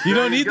 You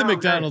don't need the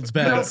McDonald's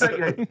bags.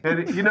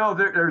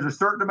 There's a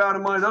certain amount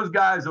of money. Those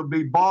guys will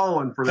be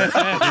balling for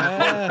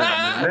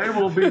that. They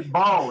will be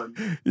balling.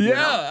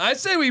 Yeah, I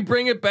say we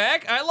bring it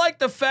back. I like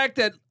the fact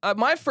that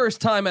my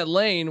first time at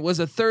Lane was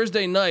a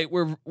Thursday night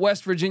where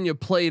West Virginia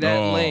played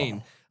at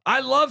Lane.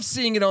 I love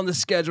seeing it on the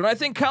schedule. And I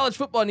think college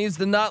football needs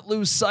to not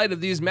lose sight of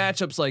these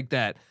matchups like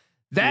that.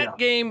 That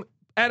game,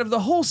 out of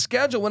the whole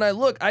schedule, when I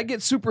look, I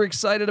get super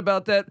excited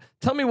about that.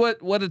 Tell me what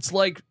it's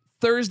like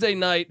Thursday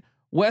night,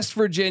 West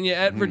Virginia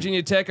at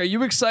Virginia Tech. Are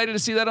you excited to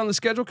see that on the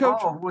schedule, Coach?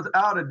 Oh,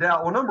 without a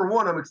doubt. Well, number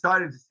one, I'm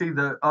excited to see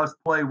us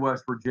play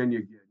West Virginia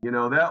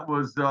again. That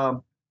was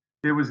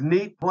it was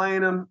neat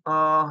playing them.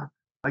 I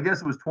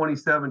guess it was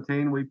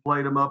 2017. We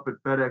played them up at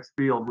FedEx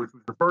Field, which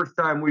was the first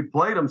time we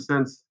played them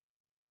since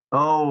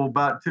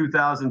about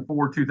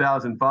 2004,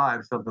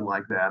 2005, something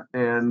like that.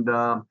 And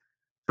so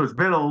it's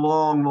been a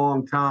long,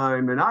 long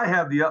time. And I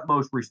have the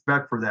utmost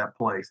respect for that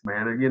place,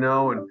 man.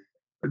 And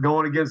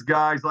going against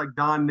guys like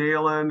Don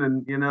Nalen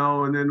and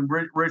then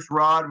Rich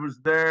Rod was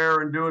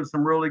there and doing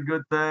some really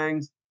good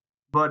things.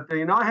 But,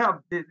 I have,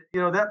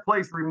 that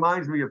place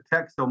reminds me of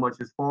Tech so much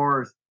as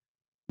far as,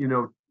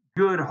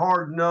 good,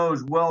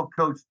 hard-nosed,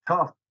 well-coached,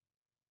 tough,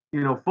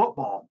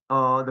 football.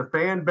 The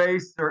fan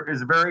base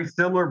is very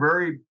similar,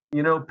 very,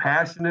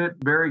 passionate,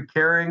 very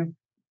caring.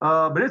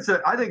 But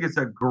I think it's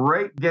a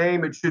great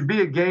game. It should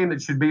be a game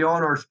that should be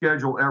on our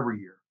schedule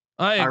every year.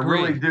 I agree.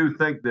 I really do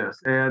think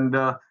this. And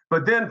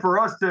but then for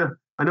us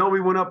I know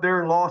we went up there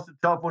and lost a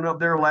tough one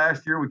up there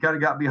last year. We kind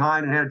of got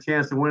behind and had a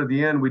chance to win at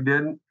the end. We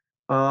didn't.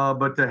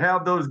 But to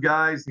have those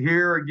guys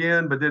here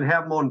again, but then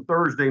have them on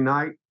Thursday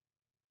night,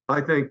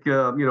 I think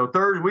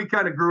Thursday we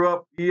kind of grew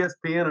up.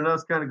 ESPN and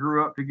us kind of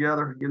grew up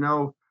together.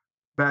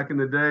 Back in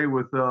the day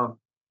with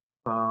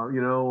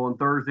on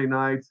Thursday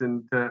nights,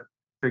 and to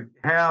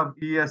have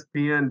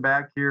ESPN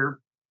back here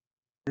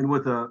and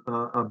with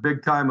a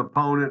big time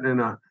opponent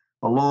and a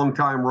a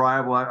longtime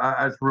rival.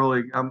 That's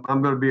really, I'm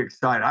going to be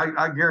excited.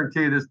 I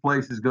guarantee you this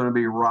place is going to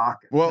be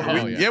rocking. Well,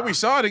 Oh, yeah. we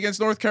saw it against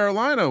North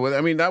Carolina.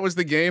 I mean, that was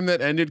the game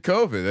that ended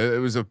COVID. It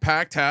was a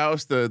packed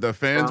house. The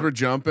fans were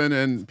jumping,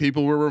 and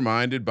people were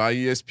reminded by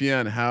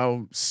ESPN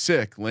how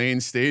sick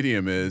Lane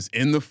Stadium is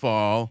in the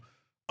fall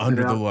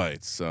under the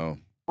lights. So,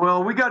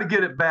 well, we got to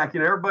get it back.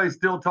 You know, everybody's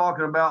still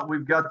talking about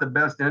we've got the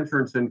best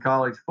entrance in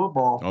college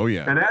football. oh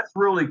yeah, And that's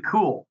really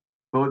cool.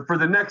 But for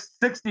the next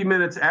 60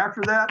 minutes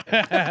after that,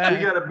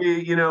 we got to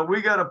be, you know,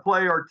 we got to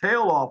play our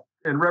tail off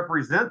and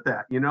represent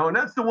that, you know, and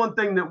that's the one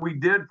thing that we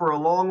did for a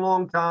long,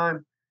 long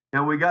time.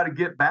 And we got to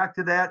get back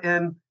to that.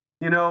 And,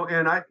 you know,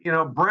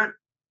 Brent,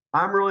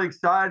 I'm really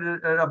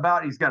excited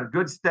about, he's got a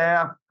good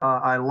staff.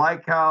 I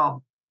like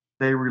how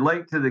they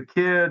relate to the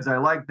kids. I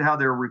like how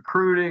they're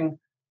recruiting.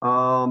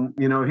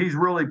 You know, he's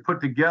really put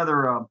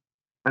together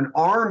an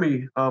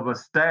army of a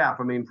staff.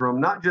 I mean, from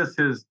not just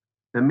his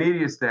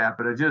immediate staff,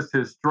 but just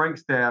his strength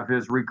staff,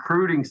 his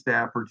recruiting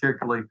staff,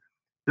 particularly.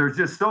 There's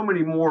just so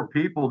many more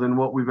people than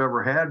what we've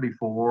ever had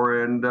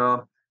before. And,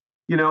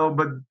 you know,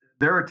 but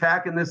they're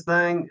attacking this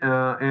thing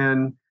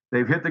and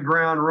they've hit the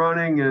ground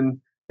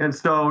running. And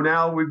so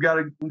now we've got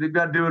to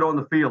do it on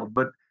the field.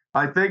 But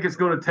I think it's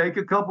going to take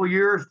a couple of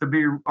years, to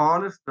be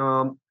honest.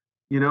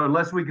 You know,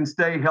 unless we can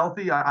stay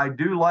healthy. I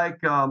do like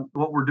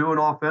what we're doing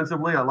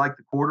offensively. I like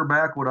the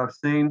quarterback, what I've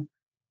seen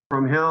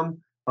from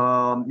him.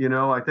 You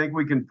know, I think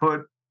we can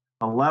put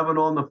 11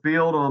 on the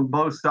field on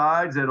both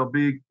sides. It'll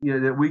be, you know,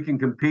 that we can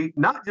compete,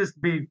 not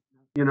just be,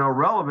 you know,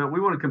 relevant. We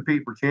want to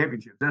compete for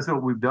championships. That's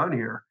what we've done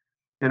here.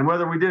 And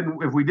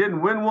if we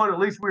didn't win one, at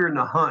least we were in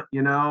the hunt,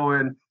 you know,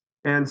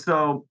 and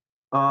so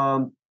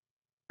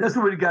that's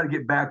what we got to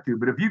get back to.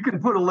 But if you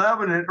can put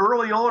 11 and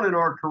early on in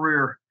our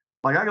career,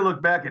 like I can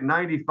look back at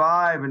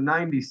 95 and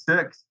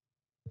 96,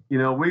 you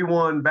know, we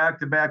won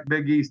back-to-back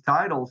Big East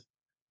titles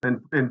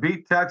and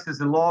beat Texas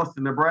and lost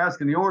to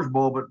Nebraska in the Orange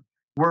Bowl. But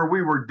where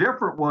we were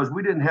different was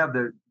we didn't have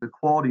the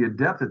quality of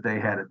depth that they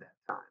had at that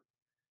time.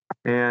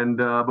 And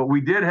but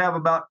we did have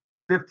about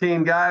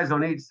 15 guys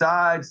on each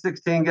side,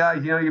 16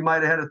 guys. You know, you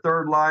might have had a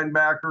third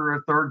linebacker,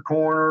 a third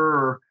corner,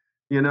 or,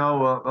 you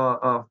know,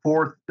 a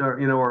fourth, or,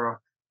 you know, or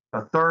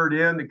a third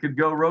end that could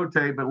go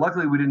rotate. But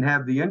luckily we didn't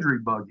have the injury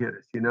bug hit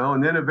us, you know.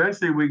 And then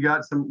eventually we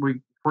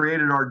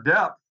created our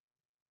depth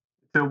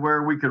to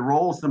where we could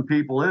roll some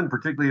people in,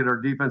 particularly at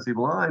our defensive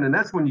line. And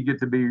that's when you get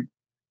to be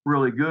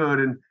really good.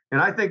 And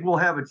I think we'll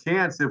have a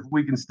chance if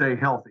we can stay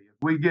healthy.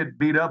 If we get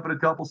beat up in a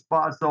couple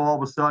spots, so all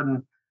of a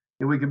sudden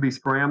we can be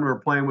scrambling or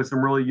playing with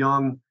some really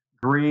young,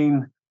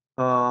 green,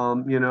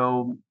 you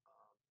know,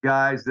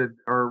 guys that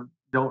are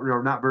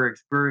not very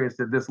experienced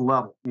at this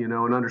level, you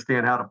know, and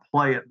understand how to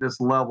play at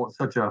this level at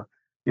such a,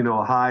 you know,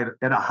 a high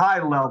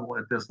level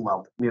at this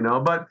level, you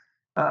know. But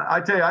I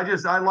tell you,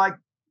 I like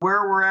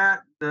where we're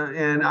at,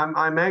 and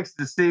I'm anxious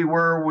to see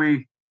where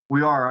we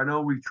are. I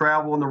know we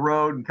travel on the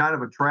road and kind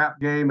of a trap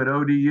game at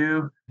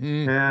ODU,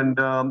 and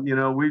you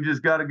know, we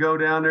just got to go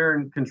down there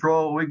and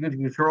control what we can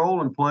control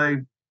and play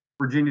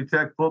Virginia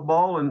Tech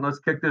football, and let's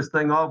kick this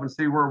thing off and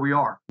see where we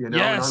are. You know,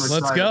 yes,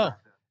 let's go.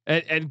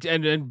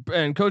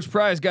 And Coach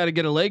Pry's got to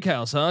get a lake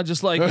house, huh?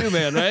 Just like you,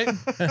 man, right?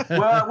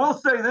 Well, I will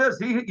say this.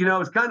 You know,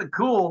 it's kind of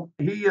cool.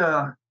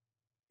 I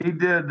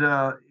guess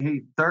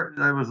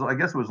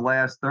it was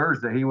last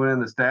Thursday. He went in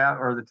the staff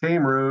or the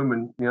team room,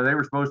 and you know they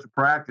were supposed to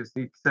practice.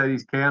 He said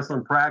he's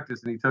canceling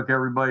practice, and he took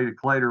everybody to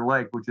Claytor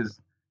Lake, which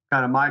is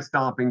kind of my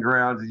stomping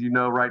grounds, as you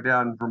know, right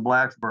down from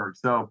Blacksburg.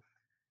 So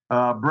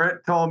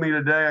Brent told me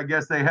today, I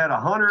guess they had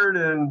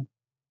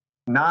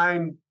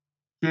 109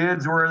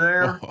 kids were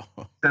there.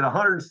 Said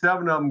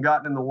 107 of them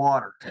gotten in the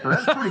water. So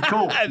that's pretty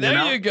cool.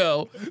 There you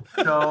go.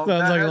 So Sounds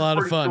like a lot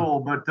of fun. Cool.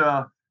 But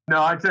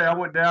no, I tell you, I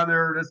went down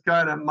there. That's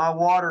kind of my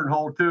watering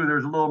hole too.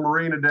 There's a little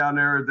marina down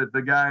there that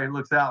the guy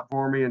looks out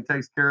for me and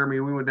takes care of me.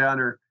 We went down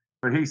there,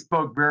 but he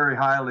spoke very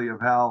highly of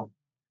how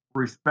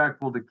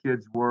respectful the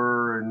kids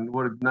were and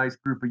what a nice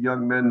group of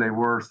young men they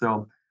were.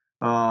 So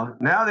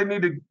now they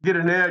need to get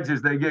an edge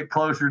as they get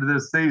closer to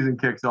this season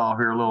kicks off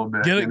here a little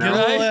bit. Get a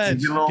little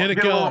edge. Get it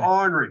going. A little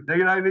ornery. They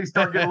need to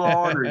start getting a little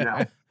ornery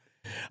now.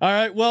 All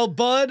right. Well,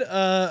 Bud,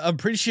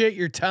 appreciate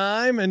your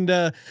time and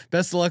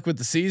best of luck with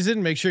the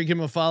season. Make sure you give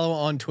him a follow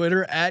on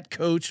Twitter at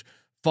Coach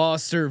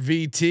Foster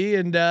VT.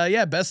 And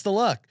yeah, best of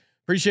luck.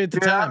 Appreciate the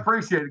time. I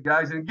appreciate it,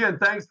 guys. And again,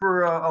 thanks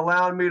for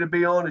allowing me to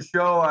be on the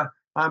show.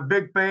 I'm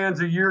big fans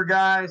of your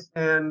guys.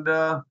 And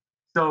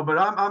but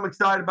I'm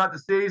excited about the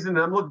season.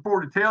 I'm looking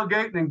forward to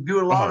tailgating and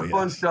doing a lot of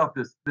fun stuff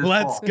this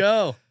Let's fall.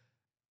 go.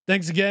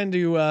 Thanks again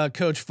to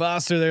Coach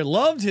Foster there.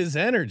 Loved his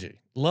energy.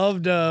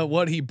 Loved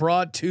what he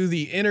brought to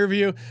the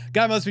interview.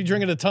 Guy must be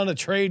drinking a ton of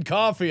Trade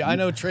coffee. I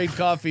know Trade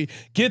coffee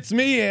gets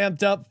me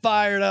amped up,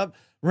 fired up,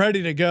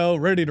 ready to go,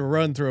 ready to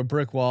run through a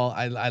brick wall.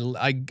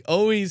 I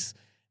always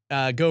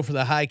go for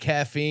the high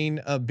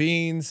caffeine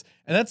beans,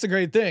 and that's the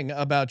great thing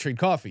about Trade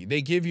coffee.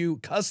 They give you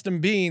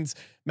custom beans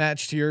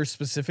matched to your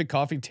specific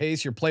coffee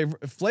taste, your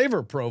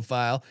flavor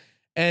profile,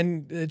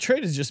 and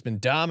Trade has just been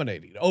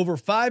dominating. Over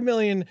 5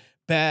 million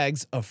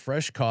bags of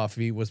fresh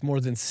coffee with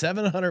more than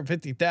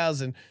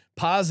 750,000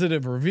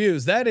 positive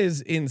reviews. That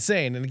is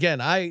insane. And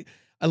again, I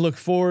look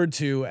forward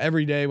to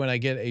every day when I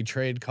get a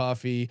Trade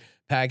coffee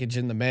package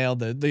in the mail.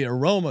 The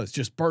aroma is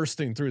just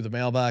bursting through the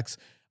mailbox.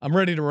 I'm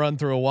ready to run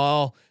through a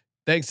wall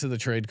thanks to the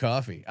Trade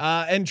coffee.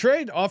 And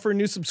Trade offer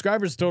new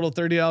subscribers total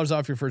 $30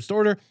 off your first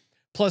order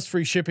plus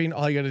free shipping.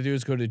 All you got to do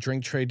is go to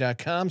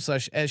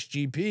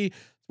drinktrade.com/SGP.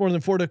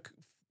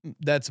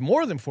 That's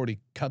more than 40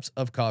 cups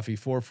of coffee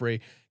for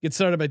free. Get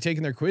started by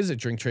taking their quiz at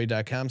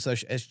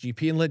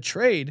drinktrade.com/SGP and let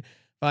Trade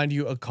find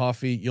you a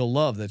coffee you'll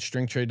love. That's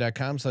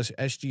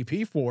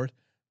drinktrade.com/SGP for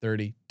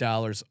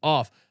 $30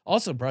 off.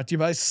 Also brought to you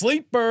by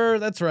Sleeper.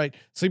 That's right.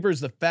 Sleeper is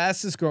the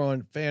fastest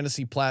growing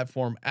fantasy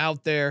platform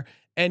out there.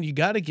 And you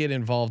got to get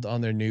involved on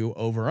their new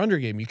over/under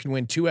game. You can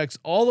win 2x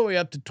all the way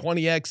up to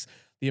 20x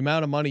the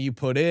amount of money you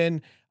put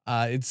in.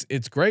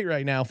 It's great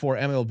right now for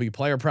MLB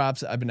player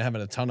props. I've been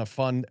having a ton of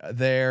fun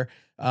there.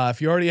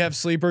 If you already have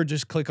Sleeper,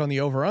 just click on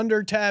the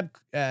over/under tab,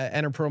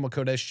 enter promo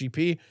code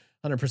SGP,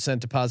 100%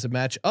 deposit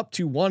match up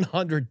to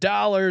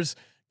 $100.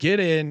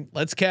 Get in,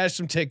 let's cash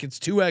some tickets,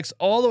 2x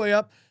all the way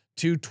up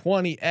to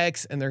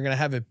 20x, and they're going to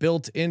have it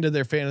built into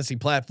their fantasy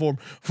platform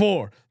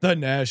for the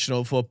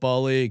National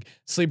Football League.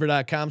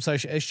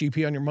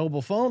 Sleeper.com/SGP on your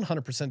mobile phone,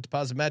 100%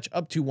 deposit match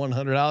up to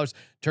 $100.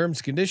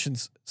 Terms,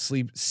 conditions,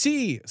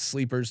 see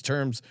Sleeper's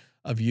terms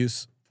of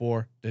use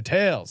for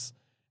details.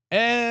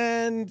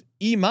 And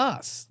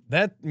EMAS,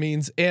 that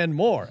means and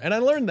more. And I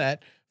learned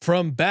that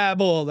from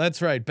Babbel.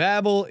 That's right.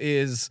 Babbel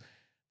is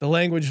the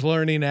language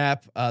learning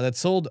app that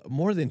sold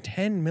more than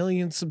 10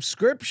 million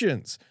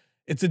subscriptions.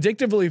 It's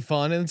addictively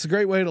fun and it's a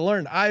great way to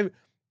learn. I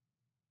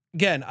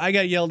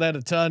got yelled at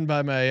a ton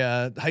by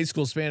my high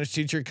school Spanish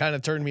teacher, kind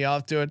of turned me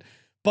off to it,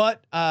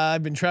 but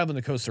I've been traveling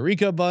to Costa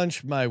Rica a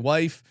bunch. My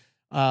wife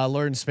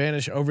learned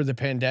Spanish over the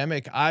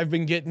pandemic. I've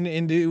been getting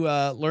into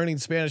learning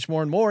Spanish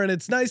more and more, and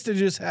it's nice to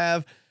just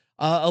have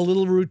a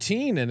little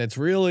routine. And it's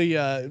really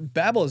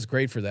Babbel is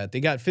great for that.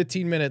 They got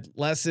 15-minute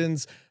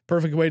lessons,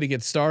 perfect way to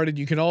get started.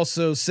 You can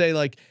also say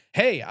like,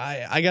 hey,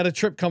 I got a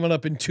trip coming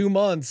up in 2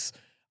 months.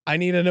 I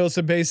need to know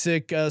some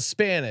basic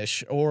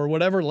Spanish or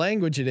whatever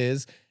language it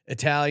is,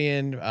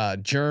 Italian,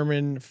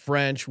 German,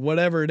 French,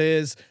 whatever it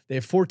is. They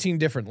have 14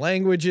 different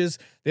languages.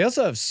 They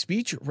also have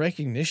speech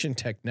recognition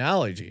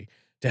technology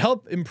to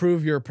help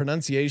improve your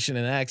pronunciation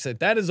and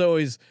accent. That is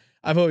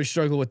I've always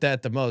struggled with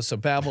that the most. So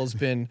Babbel's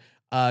been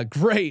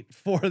great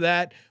for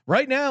that.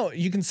 Right now,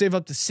 you can save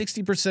up to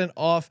 60%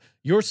 off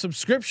your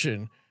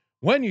subscription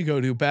when you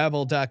go to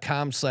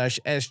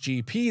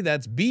babbel.com/SGP.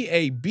 That's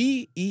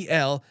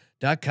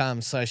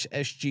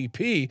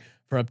BABEL.com/SGP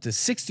for up to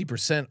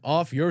 60%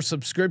 off your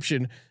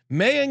subscription.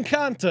 Me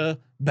encanta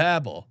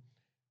Babbel.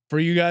 For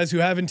you guys who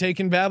haven't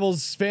taken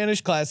Babbel's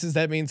Spanish classes,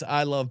 that means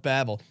I love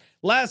Babbel.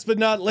 Last but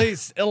not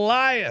least,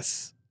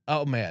 Elias.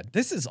 Oh man,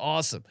 this is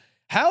awesome.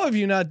 How have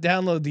you not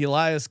downloaded the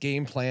Elias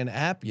Game Plan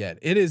app yet?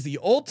 It is the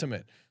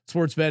ultimate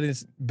sports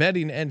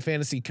betting and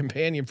fantasy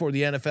companion for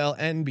the NFL,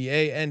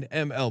 NBA, and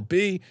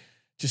MLB.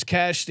 Just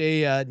cashed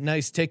a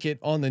nice ticket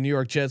on the New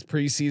York Jets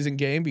preseason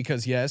game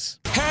because yes.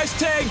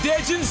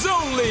 #Legends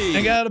only.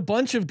 I got a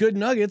bunch of good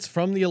nuggets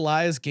from the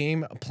Elias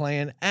Game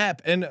Plan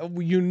app. And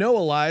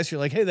Elias, you're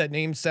like, hey, that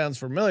name sounds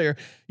familiar.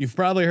 You've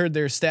probably heard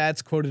their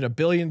stats quoted 1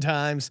 billion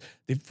times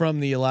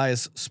from the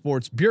Elias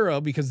Sports Bureau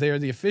because they are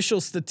the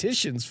official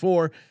statisticians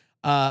for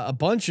a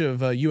bunch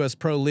of US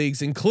pro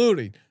leagues,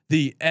 including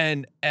the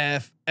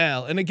NFL.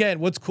 And again,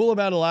 what's cool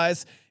about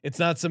Elias, it's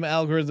not some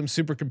algorithm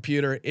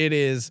supercomputer. It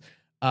is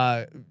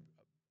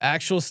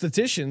actual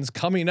statisticians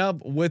coming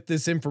up with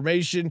this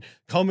information,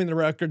 combing the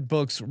record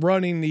books,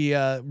 running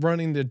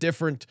the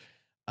different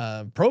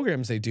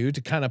programs they do to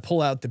kind of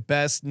pull out the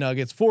best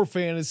nuggets for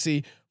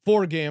fantasy,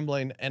 for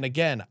gambling. And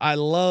again, I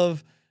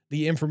love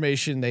the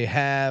information they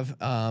have.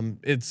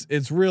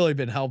 It's really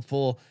been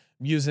helpful.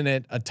 I'm using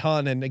it a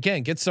ton. And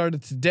again, get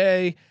started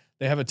today.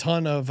 They have a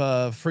ton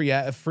of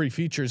free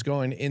features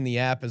going in the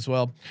app as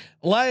well.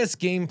 Elias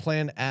Game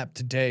Plan app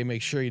today.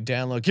 Make sure you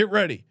download. Get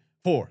ready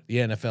for the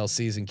NFL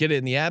season. Get it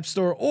in the App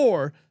Store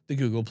or the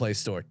Google Play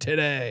Store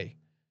today.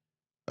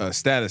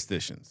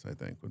 Statisticians, I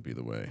think, would be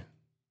the way.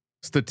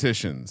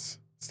 Statisticians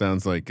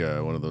sounds like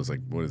one of those, like,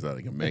 what is that,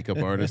 like a makeup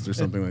artist or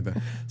something like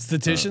that?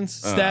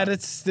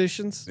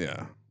 Statisticians.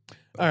 Yeah.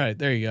 All right,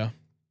 there you go.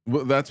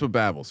 Well, that's what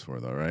Babbel's for,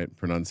 though, right?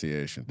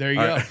 Pronunciation. There you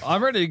go. Right.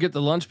 I'm ready to get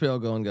the lunch pail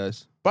going,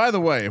 guys. By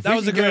the way, if that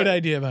was a great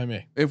idea by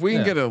me. If we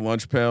can get a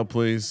lunch pail,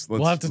 please.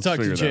 We'll have to talk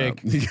to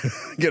Jake.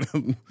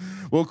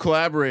 We'll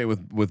collaborate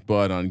with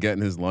Bud on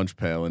getting his lunch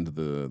pail into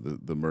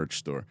the merch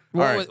store.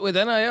 Well, all right. with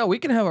NIL, we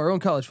can have our own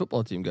college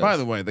football team, guys. By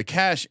the way, the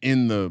cash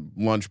in the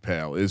lunch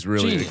pail is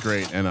really a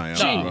great NIL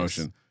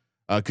promotion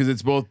because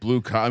it's both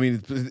blue collar. I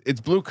mean,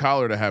 it's blue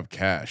collar to have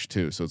cash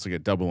too, so it's like a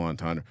double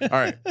entendre. All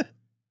right.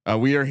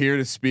 We are here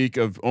to speak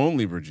of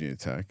only Virginia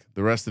Tech.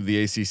 The rest of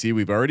the ACC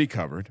we've already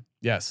covered.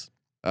 Yes.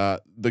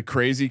 the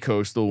crazy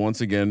Coastal once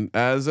again.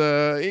 As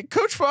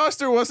Coach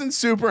Foster wasn't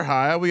super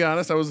high. I'll be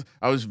honest.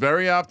 I was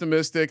very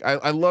optimistic.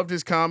 I loved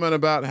his comment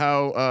about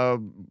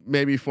how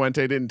maybe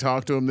Fuente didn't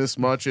talk to him this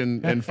much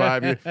in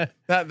 5 years.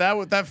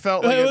 That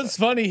felt like it was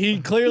funny.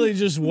 He clearly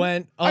just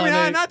went.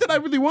 On not that I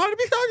really wanted to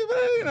be talking,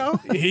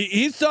 but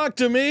he's talked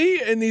to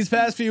me in these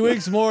past few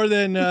weeks more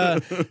than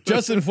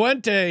Justin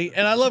Fuente,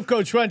 and I love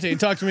Coach Fuente. He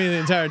talked to me the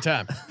entire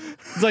time.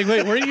 It's like,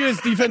 wait, weren't you his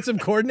defensive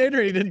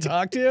coordinator? He didn't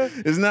talk to you?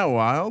 Isn't that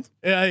wild?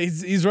 Yeah,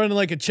 he's running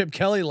like a Chip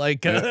Kelly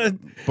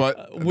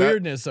but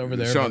weirdness over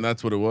there. Sean,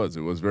 that's what it was.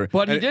 It was very.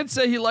 But he did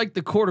say he liked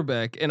the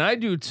quarterback, and I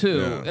do too.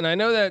 Yeah. And I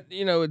know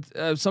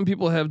that some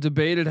people have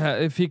debated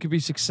if he could be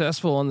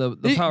successful on the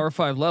Power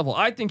 5 level.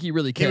 I think he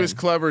really can. He was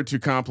clever to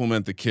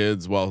compliment the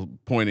kids while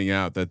pointing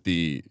out that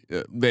they're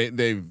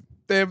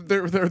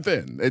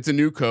thin. It's a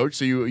new coach,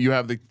 so you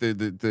have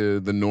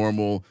the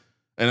normal.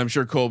 And I'm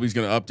sure Colby's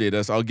going to update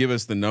us. I'll give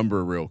us the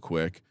number real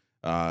quick.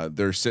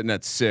 They're sitting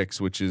at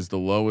 6, which is the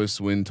lowest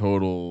win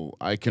total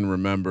I can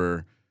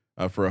remember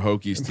for a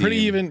Hokies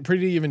team.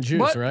 Pretty even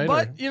juice, right?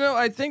 But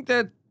I think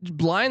that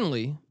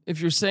blindly, if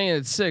you're saying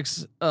it's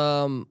 6,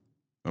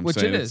 which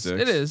it is,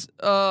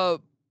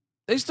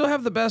 they still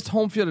have the best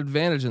home field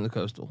advantage in the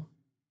Coastal.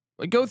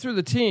 Like, go through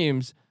the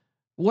teams.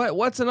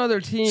 What's another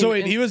team? So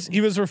wait, he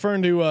was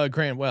referring to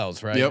Grant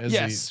Wells, right? Yep.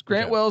 Yes,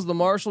 Grant Wells, the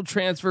Marshall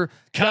transfer,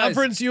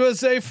 Conference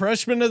USA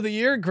Freshman of the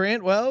Year,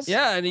 Grant Wells.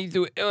 Yeah, and he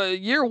threw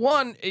year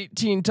 1,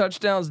 18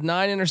 touchdowns,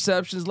 9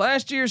 interceptions.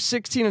 Last year,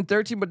 16 and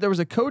 13, but there was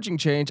a coaching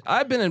change.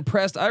 I've been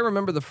impressed. I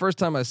remember the first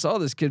time I saw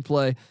this kid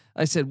play,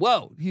 I said,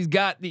 "Whoa, he's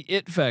got the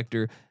it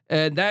factor."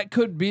 And that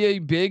could be a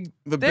big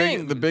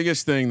thing. The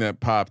biggest thing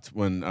that popped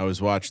when I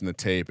was watching the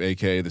tape,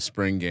 aka the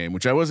spring game,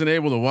 which I wasn't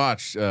able to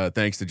watch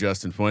thanks to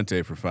Justin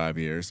Fuente for 5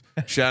 years.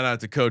 Shout out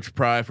to Coach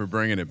Pry for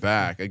bringing it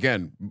back.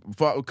 Again,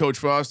 Coach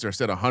Foster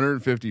said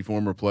 150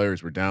 former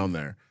players were down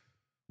there.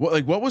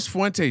 What was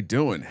Fuente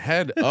doing?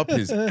 Head up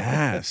his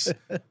ass.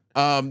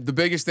 The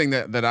biggest thing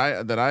that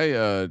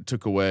I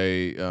took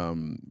away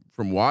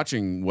from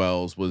watching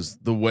Wells was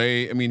the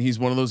way. I mean, he's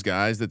one of those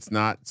guys that's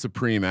not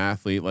supreme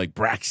athlete like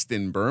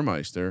Braxton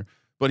Burmeister,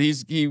 but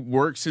he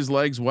works his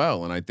legs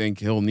well, and I think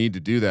he'll need to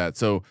do that.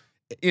 So,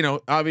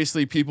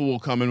 obviously, people will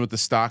come in with the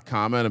stock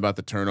comment about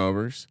the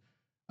turnovers,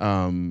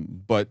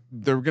 but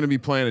they're going to be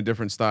playing a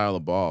different style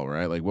of ball,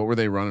 right? Like, what were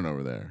they running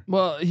over there?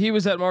 Well, he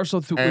was at Marshall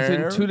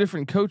within 2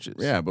 different coaches.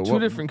 Yeah, but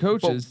different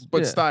coaches.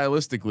 But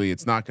stylistically,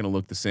 it's not going to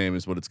look the same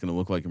as what it's going to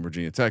look like in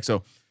Virginia Tech.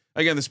 So,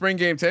 again, the spring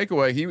game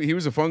takeaway, he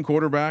was a fun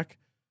quarterback.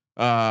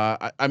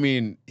 I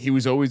mean, he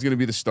was always going to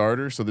be the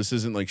starter, so this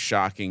isn't like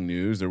shocking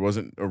news. There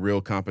wasn't a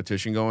real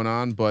competition going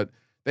on, but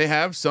they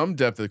have some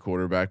depth at the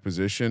quarterback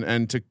position.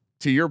 And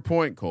to your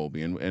point,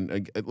 Colby,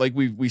 and like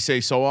we say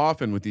so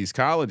often with these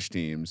college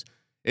teams,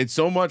 it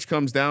so much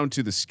comes down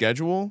to the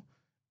schedule.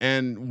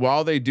 And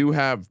while they do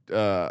have they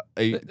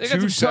got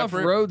some tough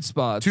road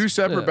spots, 2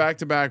 separate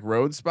back-to-back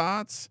road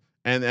spots,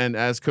 and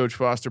as Coach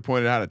Foster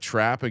pointed out, a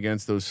trap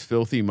against those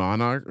filthy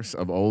Monarchs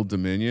of Old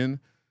Dominion.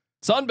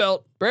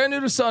 Sunbelt, brand new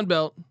to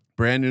Sunbelt,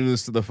 brand new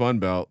to the Fun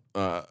Belt.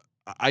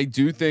 I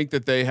do think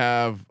that they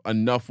have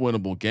enough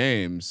winnable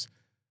games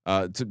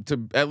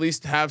to at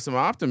least have some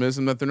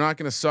optimism that they're not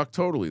going to suck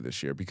totally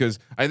this year. Because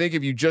I think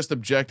if you just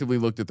objectively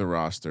looked at the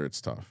roster, it's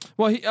tough.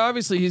 Well,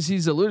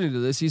 he's alluding to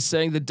this. He's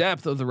saying the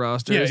depth of the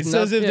roster. Yeah, he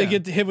says if they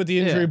get hit with the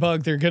injury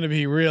bug, they're going to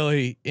be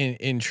really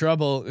in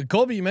trouble.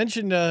 Colby, you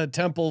mentioned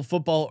Temple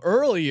football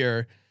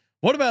earlier.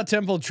 What about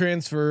Temple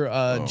transfer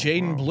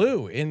Jaden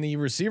Blue in the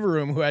receiver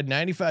room, who had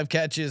 95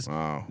 catches,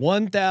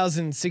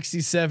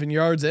 1,067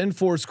 yards, and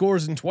 4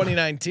 scores in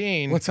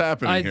 2019? What's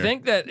happening? I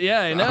think that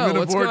I know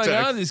what's going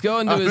on. He's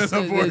going to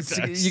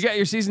his. You got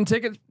your season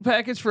ticket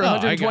package for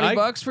 $120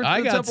 for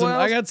Temple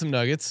House? I got some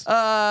nuggets.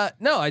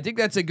 No, I think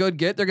that's a good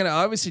get. They're going to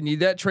obviously need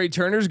that. Trey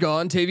Turner's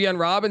gone. Tavion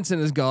Robinson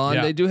is gone.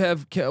 Yeah. They do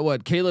have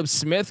Caleb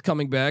Smith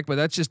coming back, but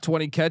that's just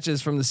 20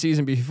 catches from the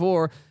season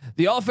before.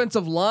 The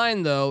offensive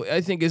line, though,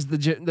 I think is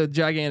the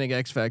gigantic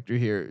X factor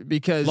here,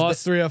 because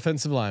lost 3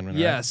 offensive linemen.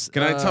 Yes. Right?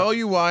 Can I tell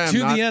you why I'm to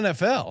not, the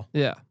NFL?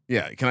 Yeah.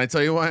 Yeah. Can I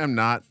tell you why I'm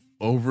not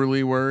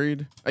overly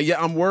worried?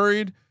 I'm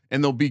worried,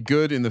 and they'll be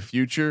good in the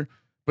future.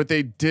 But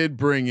they did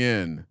bring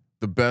in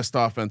the best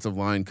offensive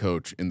line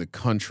coach in the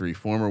country,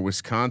 former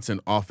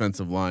Wisconsin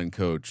offensive line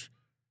coach,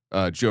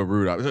 Joe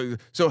Rudolph.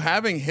 So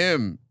having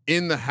him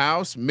in the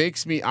house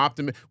makes me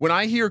optimistic. When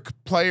I hear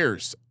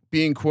players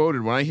being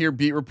quoted, when I hear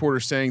beat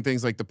reporters saying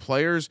things like the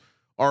players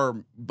are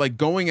like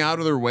going out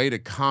of their way to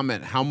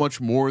comment how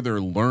much more they're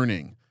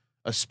learning,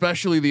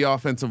 especially the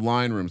offensive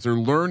line rooms. They're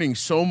learning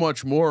so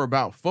much more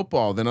about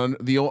football than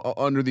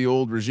under the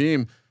old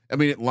regime. I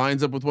mean, it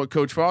lines up with what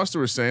Coach Foster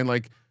was saying.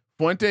 Like,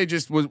 Fuente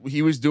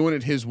he was doing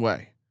it his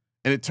way,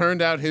 and it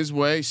turned out his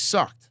way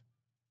sucked.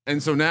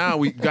 And so now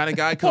we got a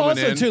guy coming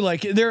also in. Too,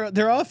 like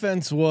their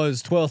offense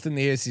was 12th in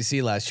the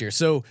ACC last year.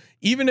 So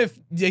even if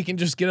they can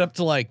just get up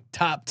to like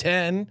top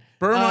 10,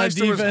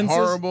 Burmeister was defenses,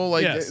 horrible.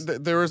 Like yes.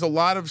 There was a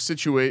lot of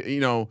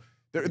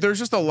there's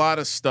just a lot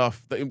of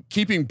stuff.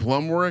 Keeping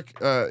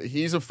Blumwork,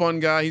 he's a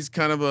fun guy. He's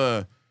kind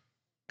of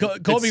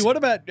Colby, what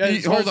about?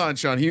 Hold on,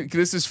 Sean.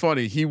 This is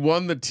funny. He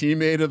won the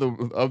teammate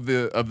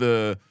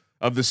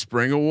of the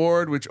spring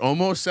award, which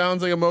almost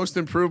sounds like a most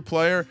improved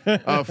player.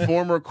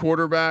 Former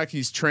quarterback.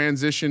 He's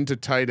transitioned to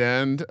tight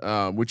end,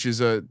 which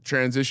is a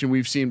transition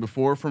we've seen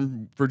before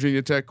from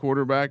Virginia Tech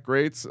quarterback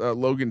greats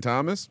Logan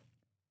Thomas.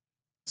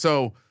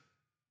 So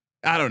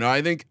I don't know.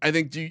 I think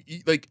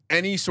like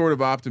any sort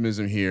of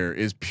optimism here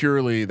is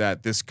purely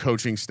that this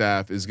coaching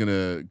staff is going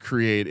to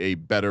create a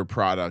better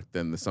product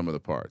than the sum of the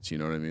parts. You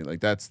know what I mean?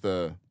 Like that's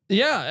the.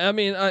 Yeah, I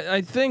mean,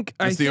 I think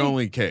that's the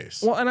only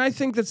case. Well, and I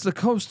think that's the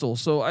Coastal.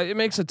 So it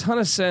makes a ton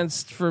of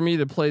sense for me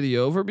to play the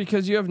over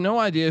because you have no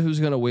idea who's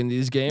going to win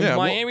these games. Yeah,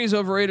 Miami's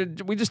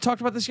overrated. We just talked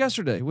about this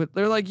yesterday.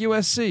 They're like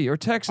USC or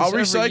Texas. I'll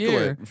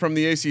recycle it from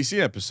the ACC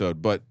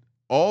episode, but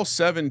all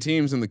 7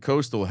 teams in the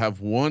Coastal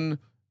have won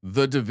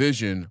the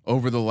division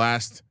over the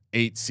last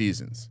 8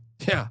 seasons.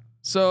 Yeah.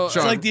 So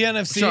Sean, it's like the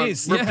NFC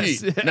East.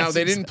 Repeat. Yes, now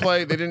they didn't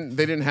play. They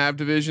didn't have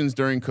divisions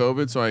during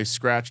COVID, so I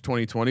scratched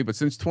 2020. But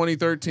since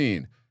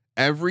 2013.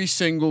 Every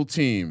single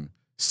team,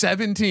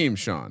 7 teams,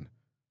 Sean,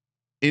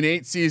 in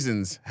 8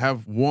 seasons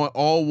have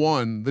all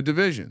won the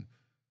division.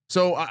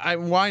 So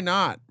why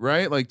not,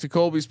 right? Like to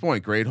Colby's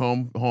point, great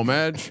home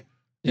edge.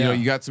 You know,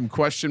 you got some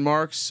question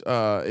marks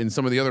in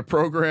some of the other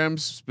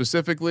programs,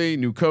 specifically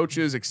new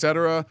coaches,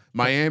 etc.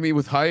 Miami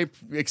with hype,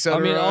 etc.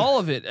 I mean, all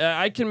of it.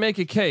 I can make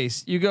a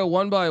case. You go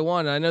one by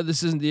one. I know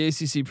this isn't the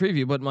ACC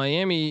preview, but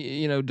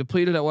Miami,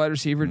 depleted at wide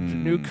receiver,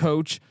 new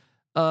coach.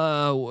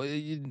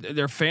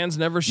 Their fans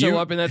never show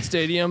up in that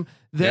stadium.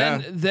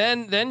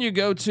 Then you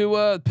go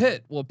to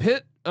Pitt. Well,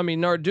 Pitt. I mean,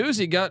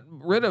 Narduzzi got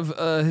rid of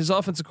his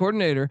offensive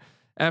coordinator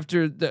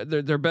after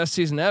their best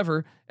season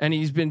ever, and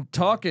he's been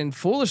talking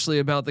foolishly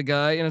about the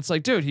guy. And it's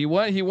like, dude, he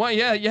won.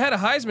 Yeah, you had a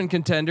Heisman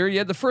contender. You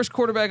had the first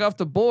quarterback off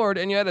the board,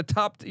 and you had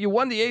you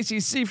won the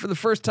ACC for the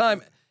first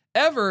time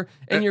ever,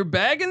 and you're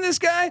bagging this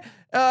guy.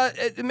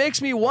 It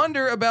makes me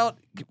wonder about.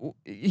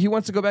 He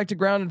wants to go back to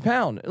ground and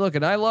pound. Look,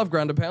 and I love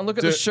ground and pound. Look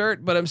at the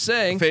shirt, but I'm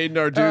saying Fade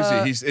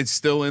Narduzzi. It's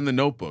still in the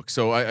notebook.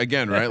 So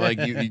right,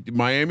 like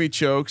Miami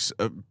chokes,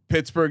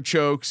 Pittsburgh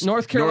chokes,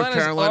 North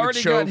Carolina's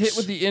already got hit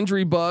with the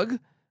injury bug.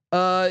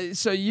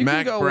 So you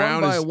can go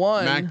one by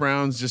one. Mac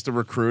Brown's just a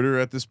recruiter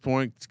at this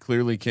point.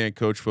 Clearly can't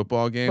coach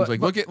football games.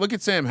 Look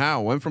at Sam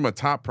Howell. Went from a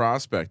top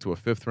prospect to a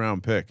 5th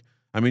round pick.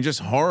 I mean, just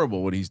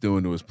horrible what he's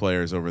doing to his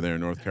players over there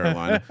in North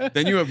Carolina.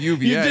 Then you have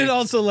UVA. You did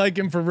also like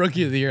him for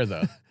Rookie of the Year,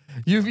 though.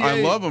 UVA,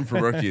 I love him for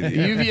Rookie of the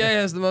Year. UVA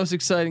has the most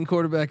exciting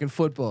quarterback in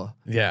football.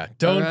 Yeah,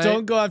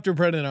 don't go after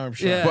Brendan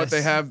Armstrong. Yes. But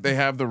they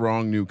have the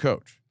wrong new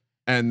coach,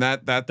 and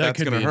that's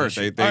going to hurt.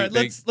 All right,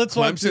 let's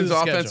Clemson's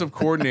offensive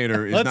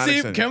coordinator is let's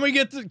see. Can we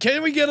get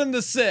him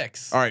to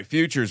 6? All right,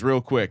 futures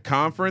real quick.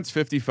 Conference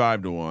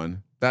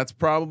 55-1. That's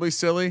probably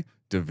silly.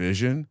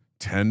 Division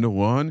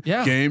 10-1.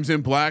 Yeah. Games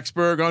in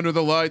Blacksburg under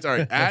the lights. All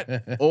right,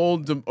 at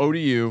old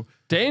ODU.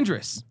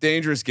 Dangerous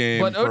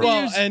game. But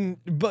ODU's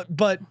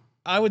but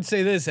I would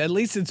say this. At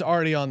least it's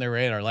already on their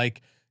radar.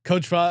 Like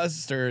Coach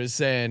Foster is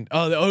saying,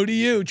 "Oh, the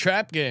ODU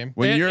trap game."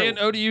 And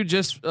ODU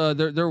just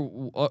their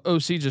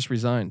OC just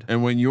resigned.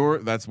 And when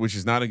which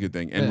is not a good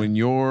thing. And when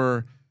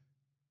you're,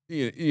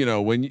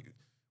 when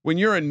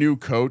you're a new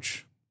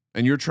coach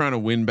and you're trying to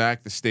win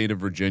back the state of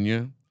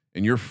Virginia.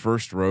 And your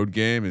first road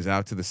game is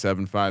out to the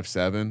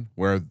 757,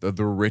 where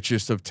the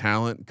richest of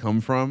talent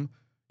come from.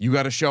 You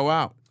got to show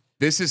out.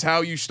 This is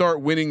how you start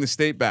winning the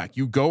state back.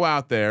 You go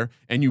out there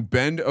and you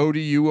bend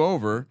ODU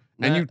over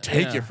and you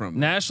take it from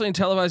them. Nationally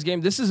televised game.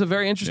 This is a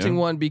very interesting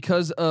one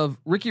because of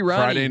Ricky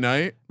Ronnie. Friday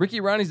night. Ricky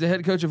Ronnie's the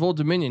head coach of Old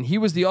Dominion. He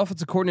was the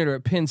offensive coordinator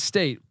at Penn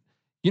State.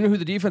 You know who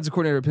the defensive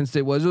coordinator at Penn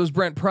State was? It was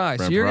Brent Pry.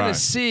 So you're going to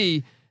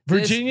see.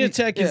 Virginia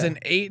Tech is an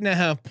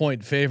 8.5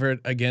 point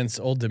favorite against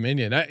Old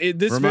Dominion.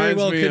 This very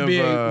well could be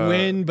a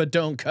win but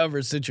don't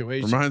cover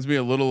situation. Reminds me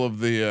a little of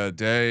the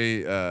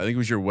day. I think it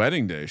was your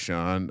wedding day,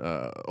 Sean.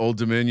 Old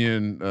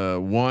Dominion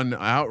won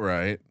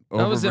outright.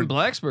 That was in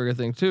Blacksburg, I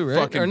think, too,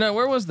 right? Or no,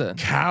 where was that?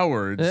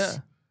 Cowards. Yeah.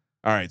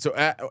 All right. So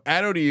at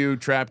ODU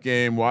trap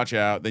game, watch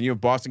out. Then you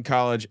have Boston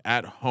College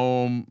at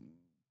home.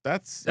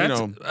 That's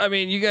I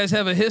mean, you guys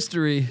have a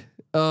history.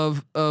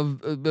 Of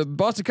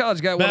Boston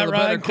College got Matt one of the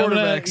better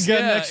quarterbacks. Got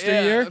an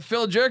extra year.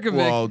 Phil Jerkovic.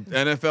 Well,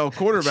 NFL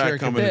quarterback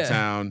coming to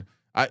town.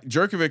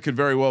 Jerkovic could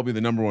very well be the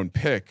number 1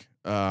 pick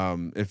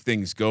if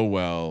things go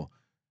well.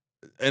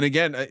 And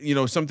again,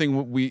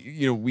 something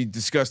we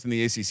discussed in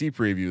the ACC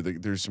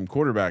preview. There's some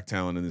quarterback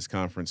talent in this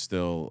conference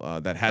still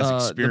that has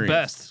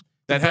experience.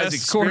 The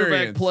best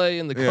quarterback play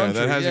in the country. Yeah,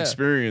 that has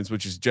experience,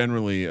 which is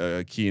generally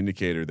a key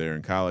indicator there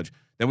in college.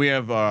 Then we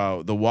have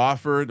the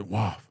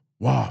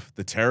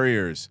the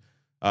Terriers.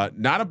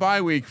 Not a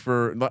bye week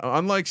for,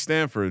 unlike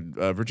Stanford,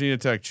 Virginia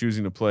Tech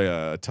choosing to play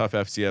a tough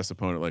FCS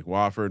opponent like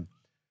Wofford.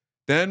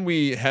 Then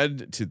we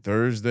head to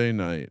Thursday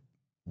night,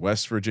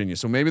 West Virginia.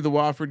 So maybe the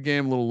Wofford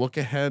game, a little look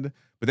ahead,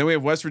 but then we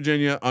have West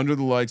Virginia under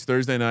the lights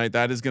Thursday night.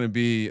 That's going to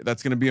be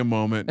a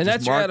moment. And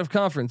that's out of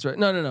conference, right?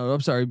 No.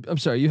 I'm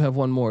sorry. You have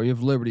one more. You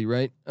have Liberty,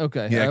 right?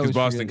 Okay. Yeah, because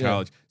Boston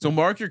College. So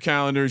mark your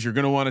calendars. You're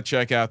going to want to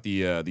check out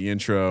the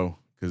intro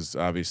because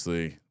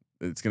obviously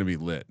It's going to be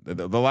lit.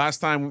 The last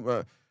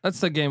time. That's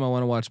the game I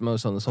want to watch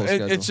most on this whole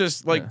schedule. It's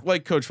just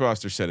like Coach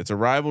Foster said, it's a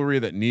rivalry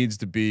that needs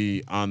to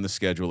be on the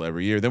schedule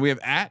every year. Then we have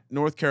at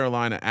North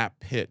Carolina, at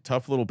Pitt,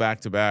 tough little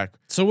back-to-back.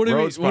 So what do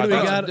we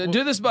got?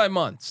 Do this by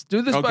months.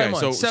 Do this by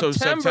months. So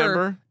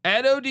September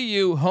at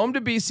ODU, home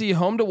to BC,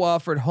 home to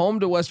Wofford,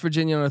 home to West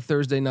Virginia on a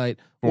Thursday night.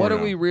 What are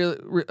we really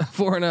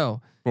 4-0?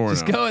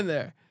 Just go in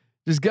there.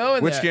 Just go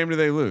in there. Which game do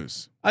they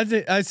lose? I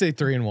say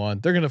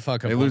 3-1. They're gonna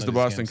fuck up. They lose to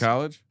Boston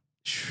College.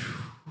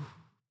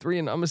 3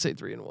 and I'm gonna say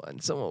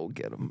 3-1. Someone will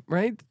get them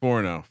right.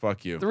 4-0.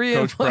 Fuck you, 3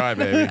 Coach Pry,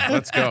 baby.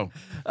 Let's go.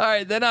 All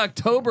right, then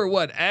October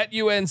what? At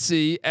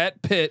UNC, at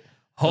Pitt,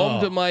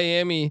 home to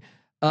Miami,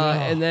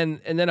 and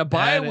then a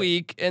bye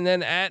week, and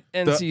then at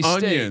NC the State.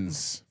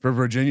 Onions for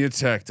Virginia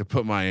Tech to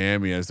put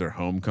Miami as their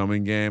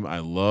homecoming game. I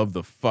love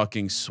the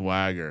fucking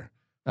swagger.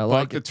 I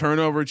like the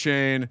turnover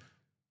chain.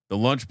 The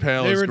lunch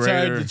pail is greater.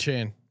 They retired the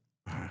chain.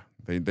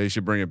 They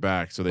should bring it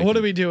back. So they. What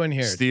are we doing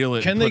here? Steal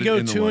it. Can they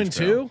go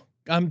 2-2?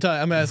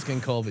 I'm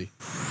asking Colby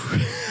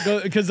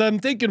because I'm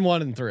thinking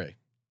 1-3.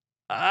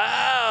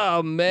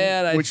 Oh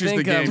man, Which is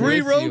the game?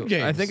 3 road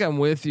games. I think I'm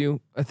with you.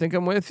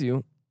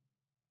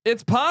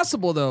 It's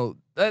possible though.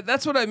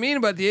 That's what I mean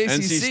about the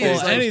ACC. State.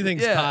 Well,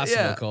 anything's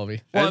possible,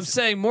 Colby. Well, I'm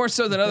saying more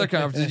so than other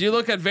conferences. You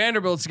look at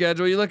Vanderbilt's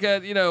schedule. You look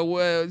at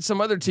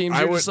some other teams.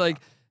 You're just like.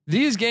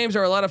 These games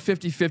are a lot of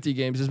 50-50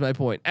 games is my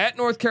point. At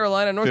North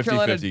Carolina,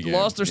 Carolina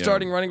lost their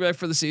starting running back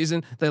for the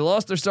season. They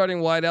lost their starting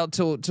wideout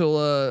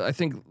till I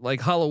think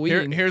like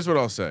Halloween. Here's what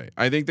I'll say.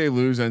 I think they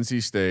lose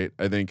NC State.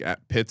 I think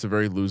at Pitt's a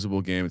very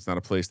losable game. It's not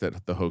a place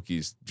that the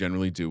Hokies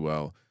generally do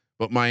well.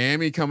 But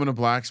Miami coming to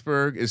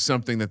Blacksburg is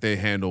something that they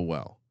handle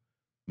well.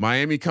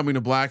 Miami coming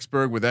to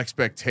Blacksburg with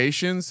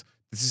expectations.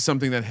 This is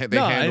something that they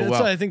handle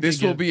well. I think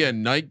this will be a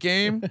night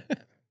game.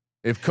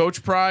 If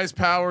Coach Pry's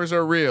powers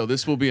are real,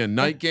 this will be a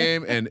night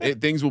game and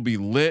things will be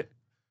lit.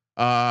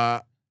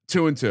 2-2.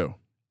 So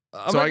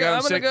I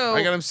got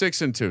him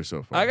 6-2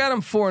 so far. I got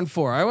him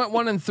 4-4. I went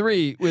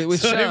 1-3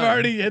 with so Sean. they've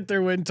already hit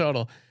their win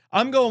total.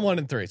 I'm going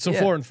 1-3. So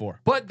 4-4.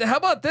 But how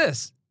about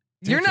this?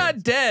 You're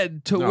not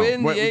dead to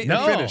win the 8.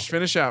 No.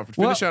 Finish out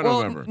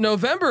November.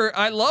 November,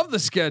 I love the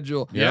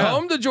schedule. Yeah.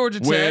 Home to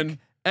Georgia Tech.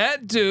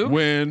 At Duke,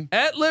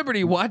 at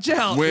Liberty, watch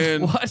out!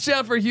 Watch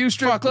out for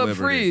Houston Club Liberty.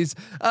 Freeze.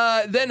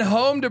 Then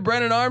home to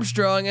Brennan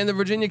Armstrong and the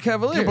Virginia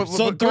Cavaliers. Yeah,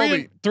 so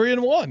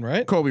 3-1,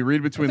 right? Colby,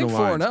 read between the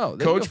lines. 4-0.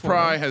 Coach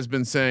Pry has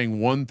been saying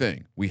one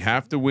thing: we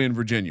have to win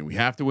Virginia. We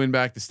have to win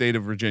back the state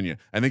of Virginia.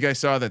 I think I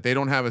saw that they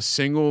don't have a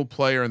single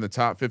player in the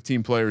top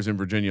 15 players in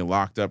Virginia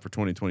locked up for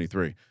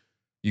 2023.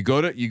 You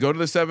go to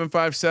the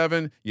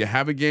 757. You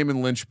have a game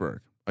in Lynchburg.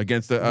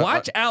 Against the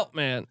watch out,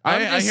 man.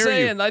 I'm just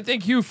saying. I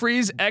think Hugh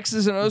Freeze,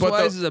 X's and O's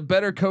wise, is a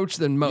better coach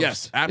than most.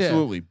 Yes,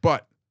 absolutely. Yeah.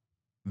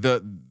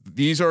 But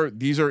these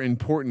are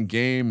important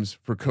games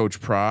for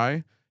Coach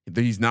Pry.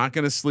 He's not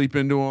going to sleep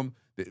into them.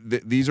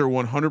 These are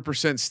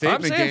 100%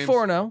 statement games. I'm saying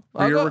 4-0.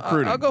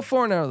 I'll go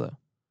 4-0 though.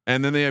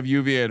 And then they have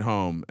UVA at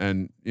home,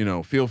 and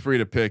feel free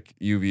to pick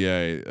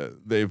UVA.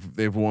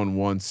 They've won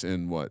once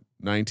in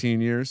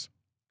 19 years.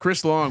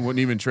 Chris Long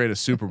wouldn't even trade a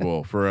Super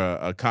Bowl for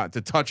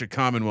to touch a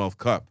Commonwealth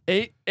Cup.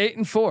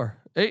 8-4.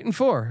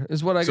 8-4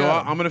 is what I got. So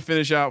I'm going to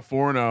finish out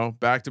 4-0,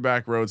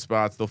 back-to-back road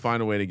spots. They'll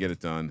find a way to get it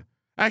done.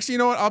 Actually, you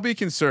know what? I'll be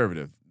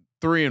conservative.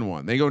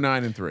 3-1. They go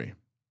 9-3.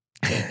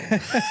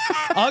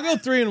 I'll go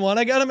 3-1.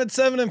 I got them at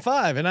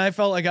 7-5, and I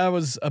felt like I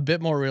was a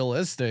bit more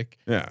realistic.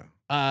 Yeah.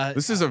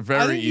 This is a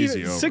very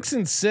easy over.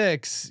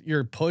 6-6.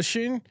 You're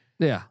pushing.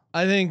 Yeah.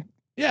 I think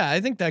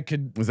that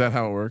could. Was that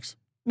how it works?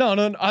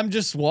 No. I'm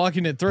just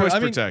walking it through. Push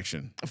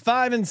protection.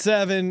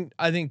 5-7,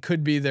 I think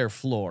could be their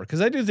floor because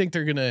I do think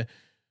they're gonna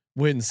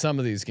win some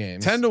of these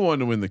games. 10-1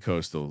 to win the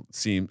Coastal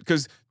seem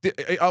because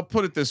I'll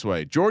put it this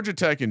way: Georgia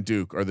Tech and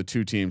Duke are the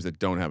two teams that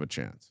don't have a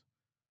chance.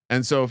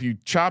 And so if you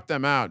chop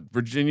them out,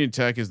 Virginia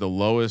Tech is the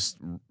lowest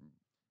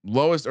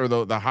or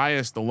the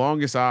highest, the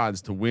longest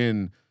odds to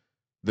win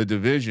the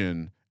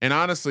division. And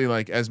honestly,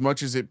 like as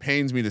much as it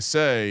pains me to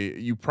say,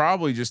 you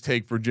probably just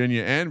take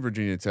Virginia and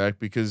Virginia Tech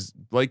because,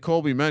 like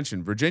Colby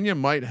mentioned, Virginia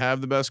might have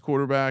the best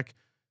quarterback.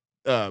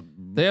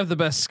 They have the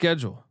best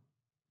schedule.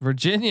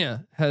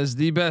 Virginia has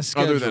the best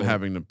schedule. Other than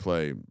having to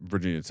play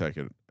Virginia Tech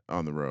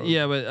on the road.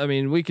 Yeah, but I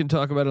mean, we can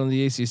talk about it on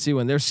the ACC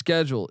when their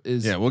schedule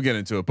is. Yeah, we'll get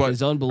into it, but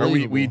is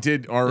unbelievable. We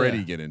did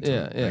already get into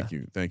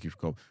it. Thank you for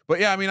Colby. But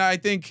yeah, I mean, I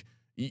think.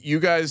 You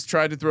guys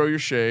tried to throw your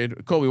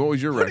shade. Colby, what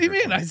was your record? What do you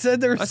mean? I said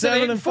they're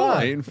 7-5.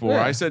 8-4.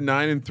 Yeah. I said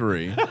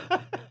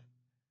 9-3.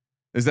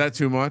 Is that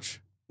too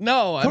much?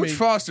 No, Coach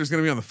Foster's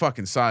going to be on the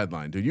fucking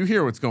sideline, dude. You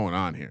hear what's going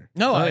on here?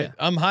 No,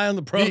 I'm high on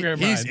the program.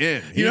 He's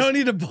in. You don't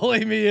need to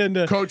bully me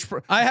into Coach.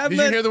 Did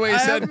you hear the way he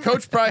said?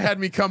 Coach Pry had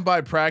me come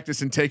by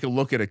practice and take a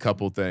look at a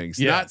couple things.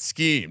 Yeah. Not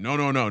scheme.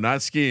 No,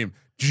 not scheme.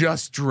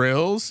 Just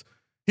drills.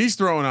 He's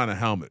throwing on a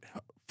helmet.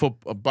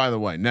 By the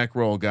way, neck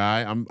roll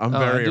guy. I'm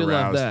very aroused.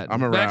 Love that.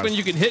 I'm aroused. Back when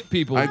you can hit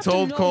people. I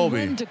told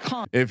Colby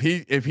if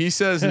he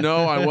says no,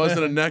 I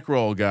wasn't a neck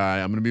roll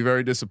guy, I'm going to be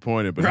very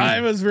disappointed. But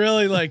Ryan was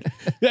really like,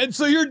 and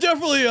so you're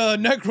definitely a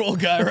neck roll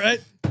guy, right?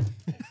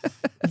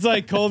 It's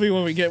like Colby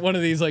when we get one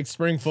of these like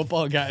spring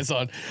football guys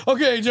on.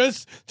 Okay,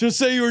 just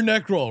say your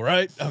neck roll,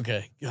 right?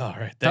 Okay, all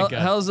right. Thank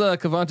God. How's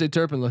Kevontae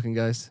Turpin looking,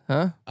 guys?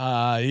 Huh?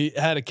 He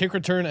had a kick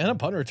return and a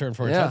punt return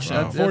for a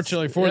touchdown. Wow.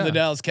 Unfortunately for the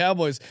Dallas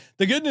Cowboys.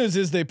 The good news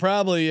is they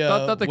probably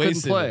thought they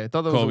couldn't play. I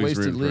thought that was Colby's a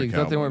wasted rooting for a league.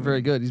 Thought they weren't Cowboy.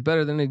 very good. He's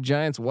better than a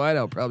Giants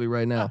wideout probably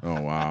right now. Oh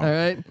wow. All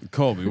right.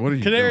 Colby, what are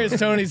you Kadarius doing?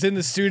 Toney's in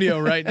the studio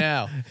right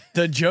now.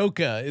 The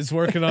Joka is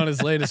working on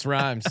his latest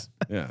rhymes.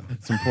 Yeah,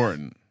 it's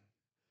important.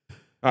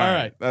 All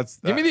right. That's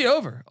Give me the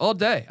over all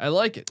day. I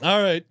like it.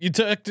 All right,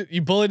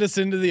 you bullied us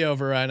into the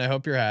over, Ryan. I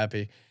hope you're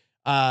happy.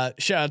 Shout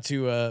out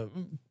to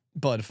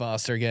Bud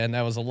Foster again.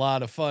 That was a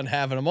lot of fun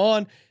having him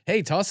on.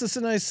 Hey, toss us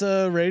a nice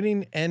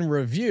rating and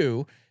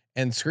review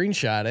and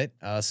screenshot it.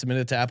 Submit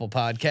it to Apple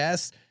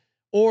Podcasts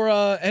or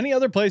any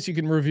other place you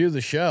can review the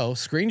show.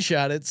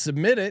 Screenshot it,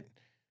 submit it.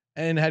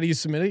 And how do you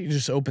submit it? You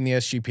just open the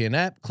SGPN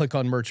app, click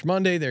on Merch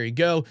Monday. There you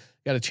go.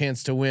 Got a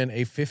chance to win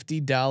a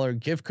 $50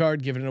 gift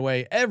card, giving it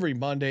away every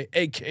Monday,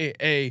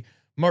 aka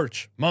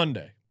Merch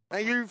Monday.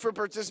 Thank you for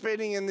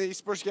participating in the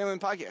Sports Gambling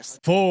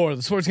Podcast. For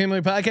the Sports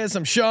Gambling Podcast,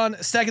 I'm Sean,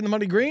 stacking the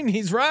money green.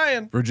 He's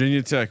Ryan.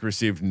 Virginia Tech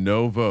received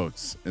no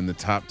votes in the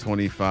top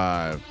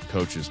 25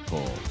 coaches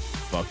poll.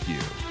 Fuck you.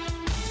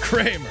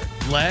 Kramer,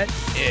 let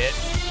it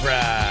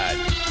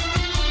ride.